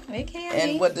devil. It can be.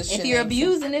 And what does if you're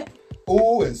abusing it.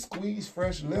 Oh, and squeeze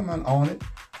fresh lemon on it.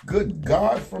 Good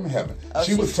God from heaven.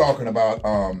 She was talking about,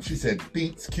 she said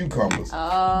beets, cucumbers,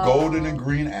 golden and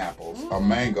green apples, a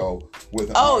mango with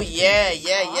an orange So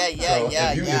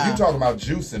If you're talking about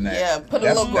juice in that. Yeah, put a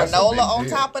little granola on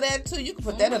top of that too. You can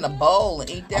put that in a bowl and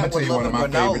eat that I'm with a gonna tell you little one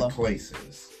of my granola. favorite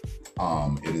places.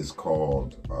 It is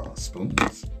called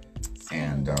Spoons.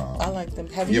 And I like them.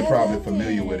 Have you're you probably had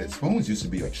familiar with it. Spoons used to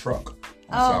be a truck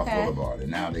on South Boulevard,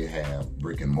 and now they have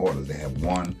brick and mortar. They have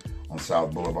one on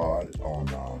South Boulevard on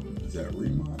is that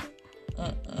Remont?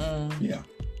 Yeah,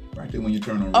 right there when you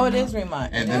turn on. Oh, Remont. it is Remont.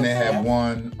 And then they have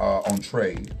one on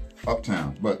Trade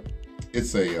Uptown, but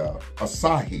it's a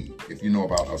Asahi. If you know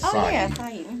about Asahi. Oh yeah,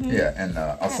 Asahi. Mm-hmm. Yeah, and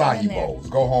Asahi bowls.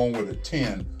 Go home with a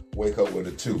 10, wake up with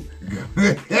a 2.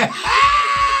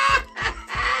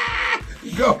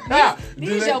 Go now.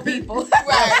 These your people.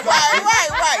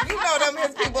 Right. You know them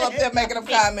his people up there making them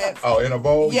comments. Oh, in a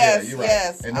bowl? Yes, yeah, you're right.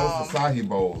 yes. And those Asahi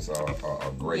bowls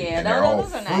are great. Yeah, and they're all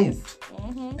those are fruit. nice.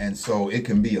 Mm-hmm. And so it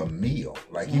can be a meal.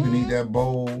 Like you can eat that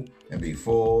bowl and be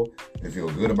full and feel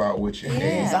good about what you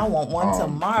ate. I want one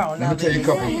tomorrow. Let me tell you a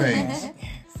couple of things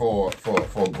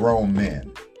for grown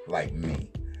men like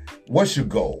me. What's your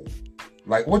goal?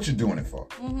 Like, what you doing it for?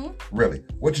 Mm-hmm. Really,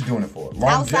 what you doing it for?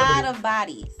 Outside of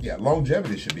bodies. Yeah,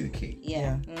 longevity should be the key.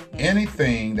 Yeah. Mm-hmm.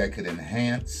 Anything that could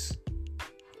enhance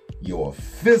your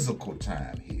physical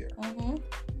time here,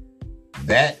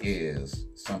 that is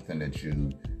something that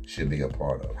you should be a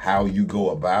part of. How you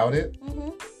go about it,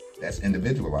 that's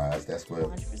individualized. That's where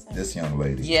 100%. this young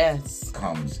lady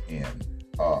comes in.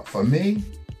 For me,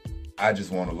 I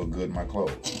just want to look good in my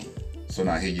clothes. So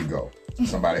now here you go.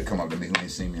 Somebody come up to me who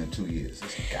ain't seen me in 2 years. They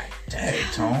say, God dang,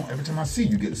 Tone, every time I see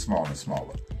you, getting smaller and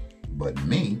smaller. But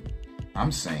me,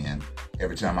 I'm saying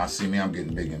every time I see me, I'm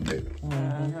getting bigger and bigger.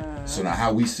 So now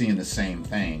how we seeing the same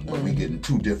thing, but we getting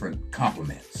two different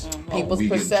compliments. People's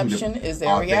perception is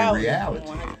their reality.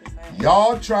 100%.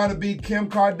 Y'all try to be Kim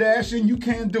Kardashian, you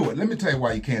can't do it. Let me tell you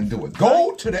why you can't do it.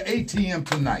 Go to the ATM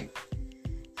tonight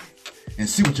and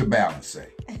see what your balance say.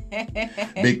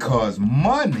 Because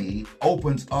money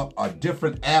opens up a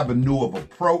different avenue of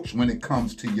approach when it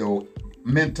comes to your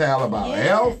mental about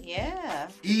health,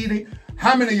 eating.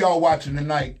 How many of y'all watching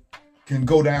tonight can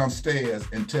go downstairs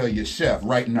and tell your chef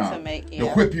right now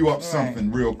to whip you up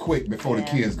something real quick before the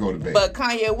kids go to bed? But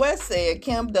Kanye West said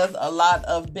Kim does a lot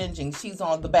of binging. She's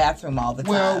on the bathroom all the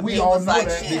time. Well, we it all was know like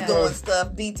that she's doing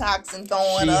stuff, detoxing,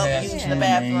 throwing up, using the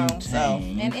bathroom. So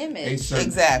An image.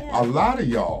 exactly. A lot of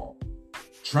y'all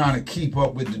trying to keep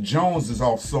up with the Joneses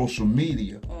off social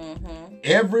media.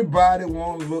 Everybody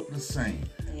want to look the same.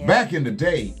 Back in the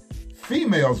day,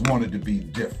 females wanted to be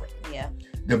different.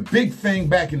 The big thing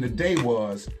back in the day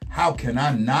was, how can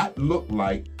I not look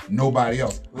like nobody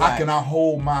else? How can I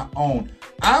hold my own?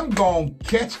 I'm going to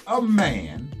catch a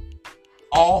man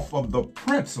off of the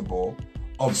principle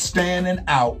of standing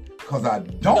out because I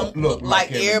don't look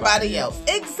like everybody else.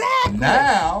 Exactly.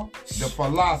 Now, the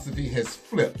philosophy has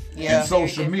flipped. And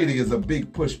social media is a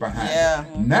big push behind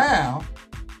it. Now,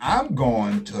 I'm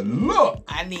going to look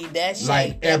I need that shape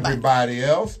like everybody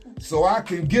else so I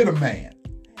can get a man.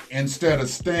 Instead of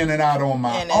standing out on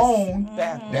my own,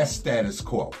 that's status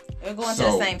quo. We're going to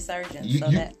the same surgeon.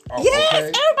 Yes,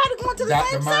 everybody going to the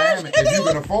Dr. same Miami, surgeon. if you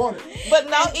can afford it. But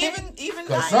no, even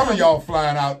Because some of y'all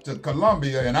flying out to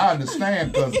Colombia, and I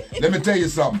understand, because let me tell you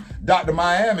something. Dr.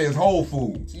 Miami is Whole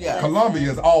Foods.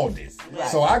 Colombia is Aldi's.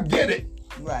 So I get it.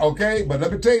 Okay? But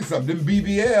let me tell you something. Them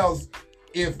BBLs,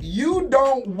 if you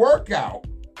don't work out,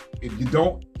 if you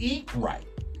don't eat right,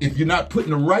 if you're not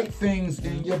putting the right things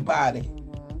in your body,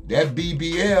 that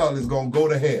BBL is going to go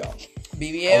to hell.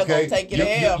 BBL going to take you to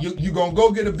hell. You're going to go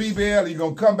get a BBL and you're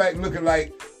going to come back looking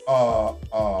like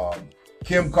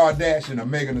Kim Kardashian or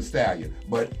Megan Thee Stallion.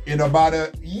 But in about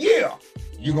a year,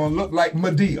 you're going to look like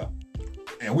Madea.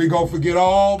 And we're going to forget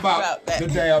all about the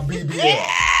damn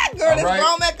BBL. Girl, this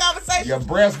grown man conversation. Your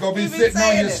breast going to be sitting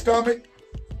on your stomach.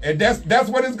 And that's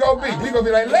what it's going to be. We're going to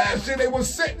be like, last year they was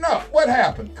sitting up. What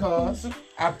happened? Cuz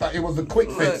I thought it was a quick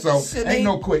fix, so ain't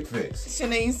no quick fix.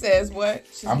 Shanine says what?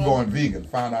 I'm going vegan.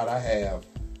 Found out I have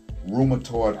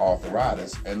rheumatoid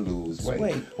arthritis and lose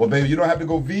weight. Well, baby, you don't have to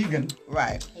go vegan.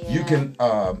 Right. You can,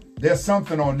 there's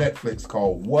something on Netflix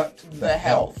called What the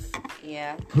Health.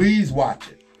 Yeah. Please watch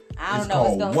it. I don't know.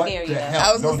 It's going to scare you.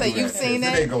 I was going to say, you've seen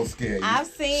it? It ain't going to scare you. I've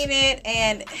seen it,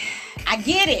 and I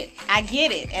get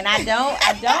it. And I don't.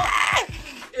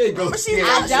 It goes She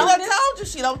told you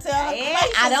she don't tell her. Yeah,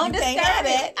 I don't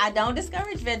discourage. I don't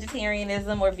discourage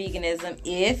vegetarianism or veganism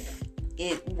if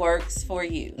it works for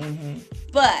you.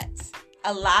 But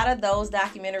a lot of those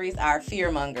documentaries are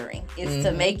fear-mongering. It's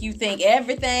to make you think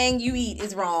everything you eat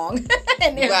is wrong.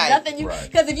 And there's nothing you...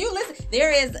 Because if you listen,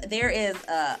 there is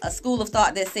a school of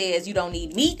thought that says you don't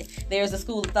need meat. There's a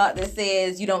school of thought that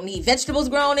says you don't need vegetables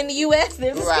grown in the U.S.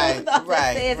 There's a school of thought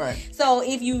that says... So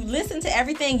if you listen to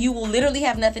everything, you will literally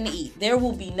have nothing to eat. There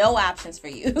will be no options for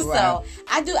you. So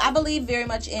I believe very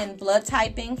much in blood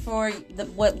typing for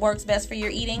what works best for your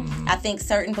eating. I think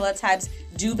certain blood types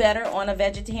do better on a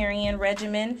vegetarian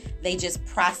regimen. They just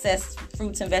process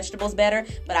fruits and vegetables better.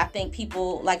 But I think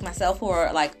people like myself who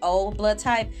are like O blood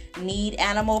type need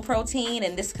animal protein,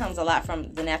 and this comes a lot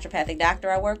from the naturopathic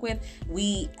doctor I work with.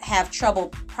 We have trouble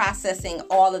processing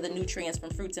all of the nutrients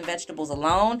from fruits and vegetables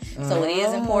alone. So it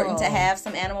is important to have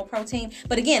some animal protein.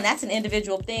 But again, that's an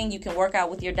individual thing. You can work out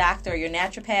with your doctor or your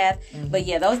naturopath. But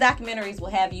yeah, those documentaries will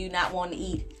have you not want to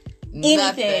eat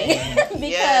anything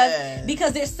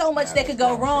because there's so much that could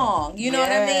go wrong. You know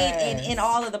what I mean? In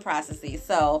all of the processes.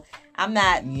 So I'm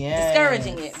not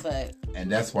discouraging it, but and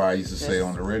that's why I used to say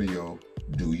on the radio,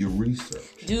 do your research.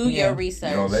 Do your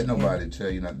research. You don't let nobody tell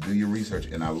you not to do your research.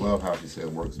 And I love how she said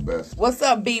it works best. What's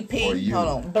up, BP?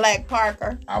 Hold on. Black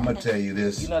Parker. I'm going to tell you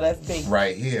this that's big.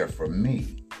 Right here for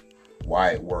me,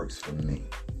 why it works for me.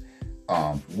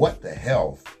 What the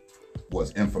health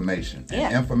was information.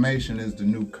 And information is the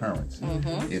new currency.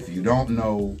 If you don't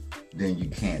know, then you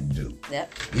can't do.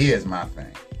 Here's my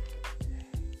thing.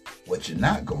 What you're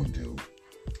not going to do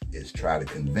is try to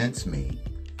convince me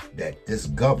that this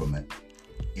government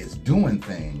is doing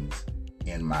things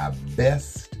in my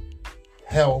best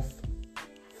health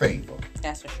favor.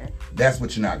 That's for sure. That's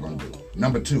what you're not going to do.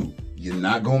 Number two, you're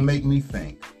not going to make me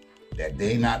think that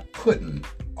they not putting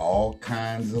all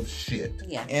kinds of shit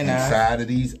inside of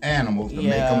these animals to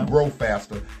make them grow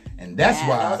faster. And that's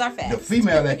why the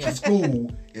female at your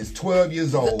school is 12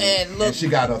 years old and she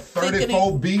got a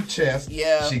 34B chest.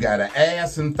 She got an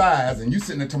ass and thighs, and you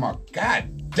sitting there talking about,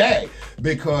 God dang,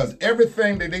 because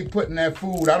everything that they put in that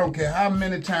food, I don't care how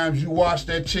many times you wash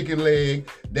that chicken leg,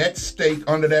 that steak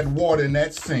under that water in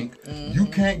that sink, you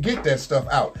can't get that stuff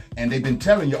out. And they've been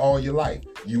telling you all your life,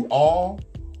 you are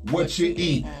what you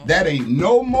eat. That ain't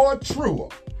no more truer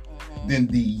than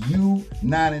the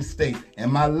United States.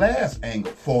 And my last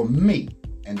angle, for me,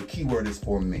 and the key word is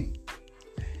for me,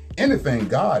 anything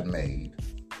God made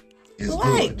is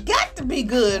good. Got to be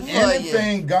good for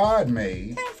anything God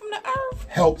made came from the earth.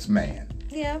 Helps man.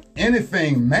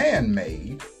 Anything man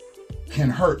made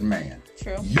can hurt man.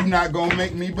 True. You're not gonna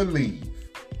make me believe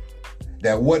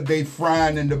that what they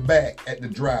frying in the back at the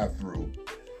drive-thru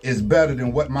is better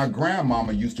than what my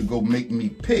grandmama used to go make me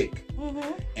pick.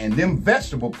 And them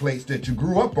vegetable plates that you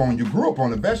grew up on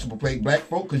a vegetable plate, black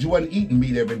folk, because you wasn't eating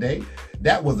meat every day.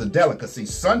 That was a delicacy.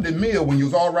 Sunday meal, when you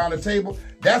was all around the table,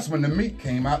 that's when the meat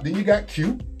came out. Then you got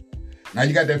cute. Now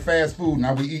you got that fast food.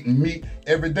 Now we eating meat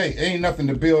every day. Ain't nothing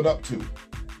to build up to.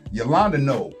 Yolanda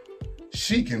know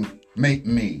she can make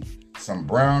me some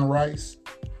brown rice,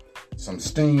 some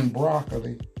steamed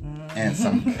broccoli, and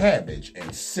some cabbage,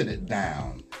 and sit it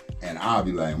down. And I'll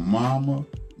be like, Mama,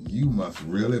 you must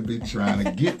really be trying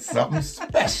to get something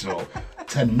special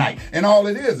tonight. And all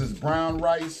it is brown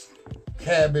rice,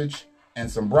 cabbage, and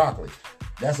some broccoli.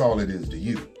 That's all it is to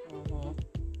you.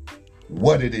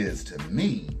 What it is to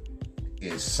me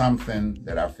is something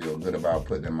that I feel good about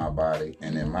putting in my body.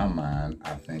 And in my mind,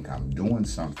 I think I'm doing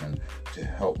something to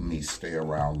help me stay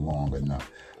around long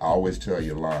enough. I always tell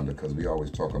Yolanda, because we always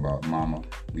talk about, Mama,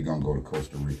 we're going to go to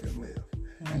Costa Rica and live.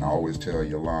 And I always tell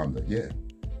Yolanda, yeah,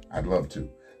 I'd love to.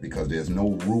 Because there's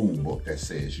no rule book that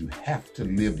says you have to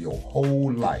live your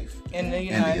whole life in the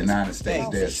United States.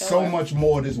 There's so much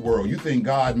more to this world. You think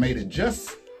God made it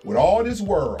just with all this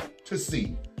world to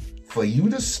see for you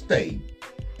to stay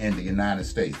in the United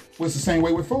States. Well, it's the same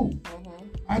way with food.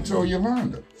 I told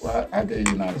Yolanda, well, I gave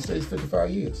the United States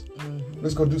 55 years.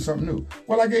 Let's go do something new.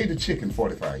 Well, I gave the chicken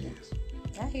 45 years.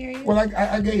 I hear you. Well,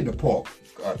 I gave the pork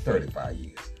 35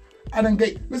 years.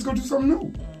 Let's go do something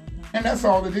new. And that's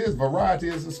all it is. Variety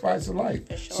is the spice of life.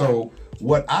 Sure. So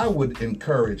what I would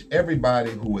encourage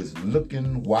everybody who is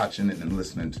looking, watching, and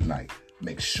listening tonight,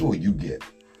 make sure you get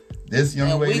this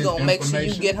young lady's information. We're going to make sure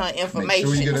you get her information, Make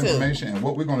sure you get information. And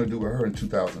what we're going to do with her in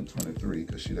 2023,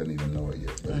 because she doesn't even know it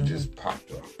yet, but it just popped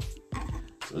up.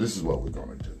 So this is what we're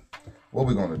going to do. What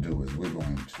we're going to do is we're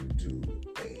going to do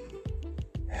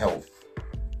a health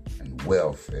and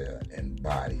welfare and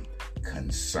body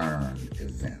concerned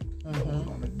event. But we're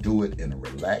going to do it in a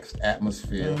relaxed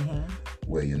atmosphere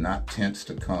where you're not tense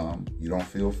to come, you don't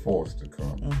feel forced to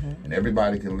come, and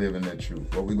everybody can live in their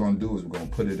truth. What we're going to do is we're going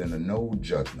to put it in a no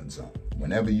judgment zone.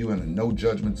 Whenever you're in a no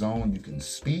judgment zone, you can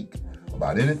speak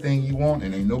about anything you want,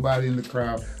 and ain't nobody in the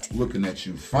crowd looking at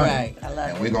you funny. Right. I love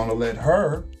And it. we're gonna let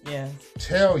her Yes.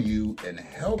 tell you and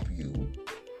help you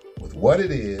with what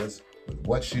it is, with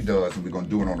what she does, and we're gonna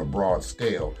do it on a broad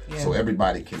scale so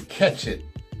everybody can catch it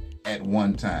at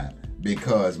one time.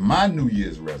 Because my New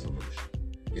Year's resolution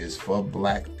is for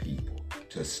Black people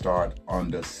to start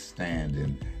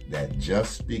understanding that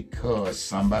just because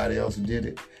somebody else did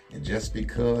it, and just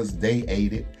because they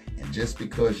ate it, and just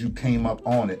because you came up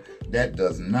on it, that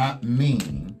does not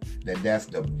mean that that's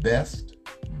the best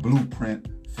blueprint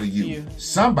for you.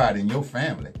 Somebody in your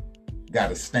family got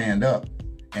to stand up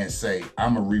and say,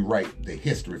 I'm going to rewrite the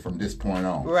history from this point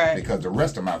on. Right. Because the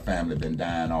rest of my family been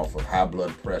dying off of high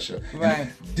blood pressure. Right.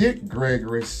 And Dick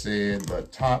Gregory said the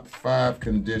top 5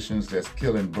 conditions that's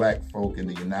killing Black folk in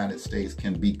the United States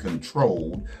can be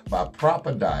controlled by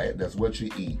proper diet, that's what you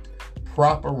eat,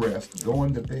 proper rest,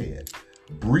 going to bed,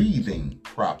 breathing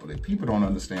properly. People don't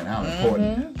understand how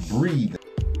important breathing